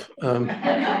above, but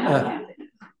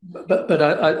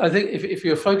I think if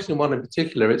you're focusing on one in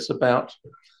particular, it's about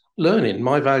learning.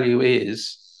 My value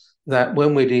is that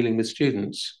when we're dealing with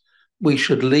students, we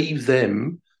should leave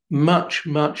them much,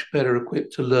 much better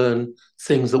equipped to learn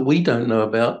things that we don't know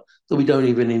about, that we don't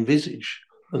even envisage,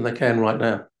 than they can right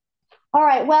now. All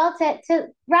right, well, to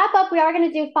wrap up, we are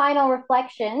going to do final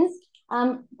reflections.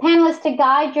 Panelists, to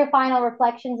guide your final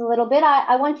reflections a little bit,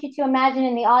 I want you to imagine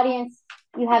in the audience,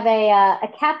 you have a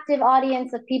captive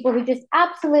audience of people who just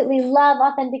absolutely love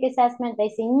authentic assessment. They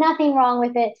see nothing wrong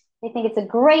with it. They think it's a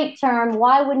great term.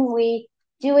 Why wouldn't we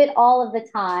do it all of the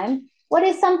time? What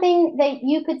is something that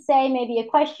you could say, maybe a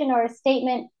question or a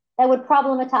statement that would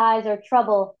problematize or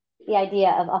trouble the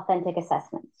idea of authentic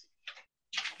assessment?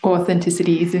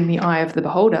 Authenticity is in the eye of the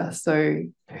beholder. So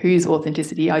whose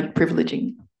authenticity are you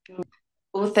privileging?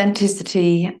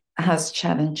 Authenticity has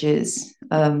challenges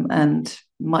and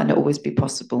might not always be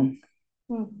possible.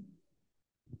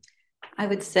 I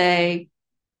would say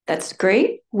that's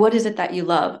great. What is it that you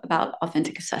love about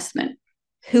authentic assessment?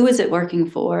 Who is it working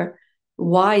for?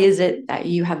 Why is it that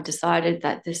you have decided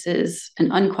that this is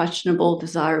an unquestionable,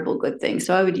 desirable, good thing?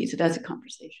 So I would use it as a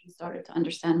conversation starter to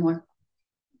understand more.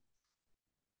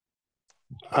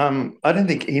 I don't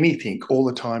think anything all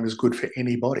the time is good for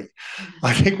anybody.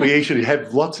 I think we actually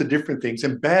have lots of different things,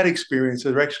 and bad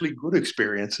experiences are actually good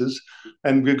experiences,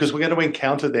 and because we're going to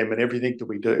encounter them in everything that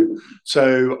we do.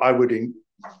 So I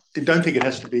don't think it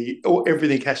has to be, or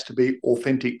everything has to be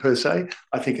authentic per se.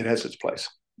 I think it has its place.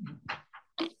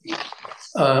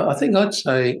 I think I'd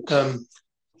say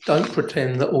don't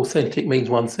pretend that authentic means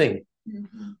one thing,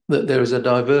 that there is a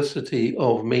diversity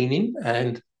of meaning,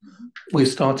 and we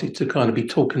started to kind of be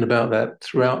talking about that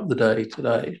throughout the day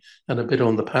today and a bit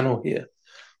on the panel here.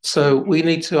 So we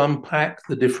need to unpack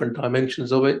the different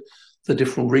dimensions of it, the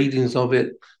different readings of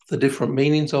it, the different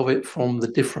meanings of it from the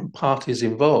different parties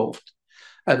involved.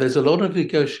 And there's a lot of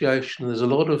negotiation, there's a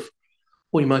lot of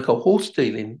what you might call horse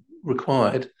dealing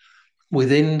required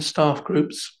within staff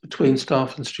groups, between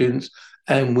staff and students,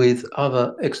 and with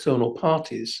other external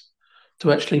parties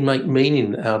to actually make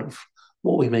meaning out of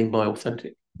what we mean by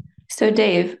authentic. So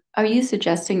Dave, are you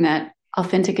suggesting that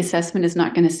authentic assessment is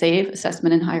not going to save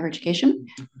assessment in higher education?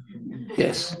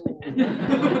 Yes.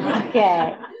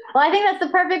 Okay. Well, I think that's the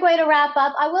perfect way to wrap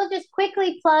up. I will just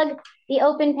quickly plug the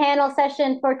open panel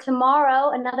session for tomorrow,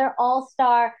 another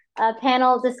all-star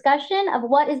panel discussion of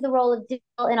what is the role of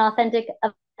digital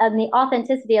in the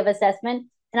authenticity of assessment.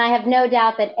 And I have no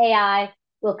doubt that AI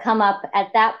will come up at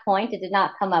that point. It did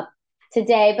not come up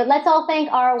today, but let's all thank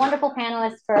our wonderful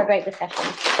panelists for a great discussion.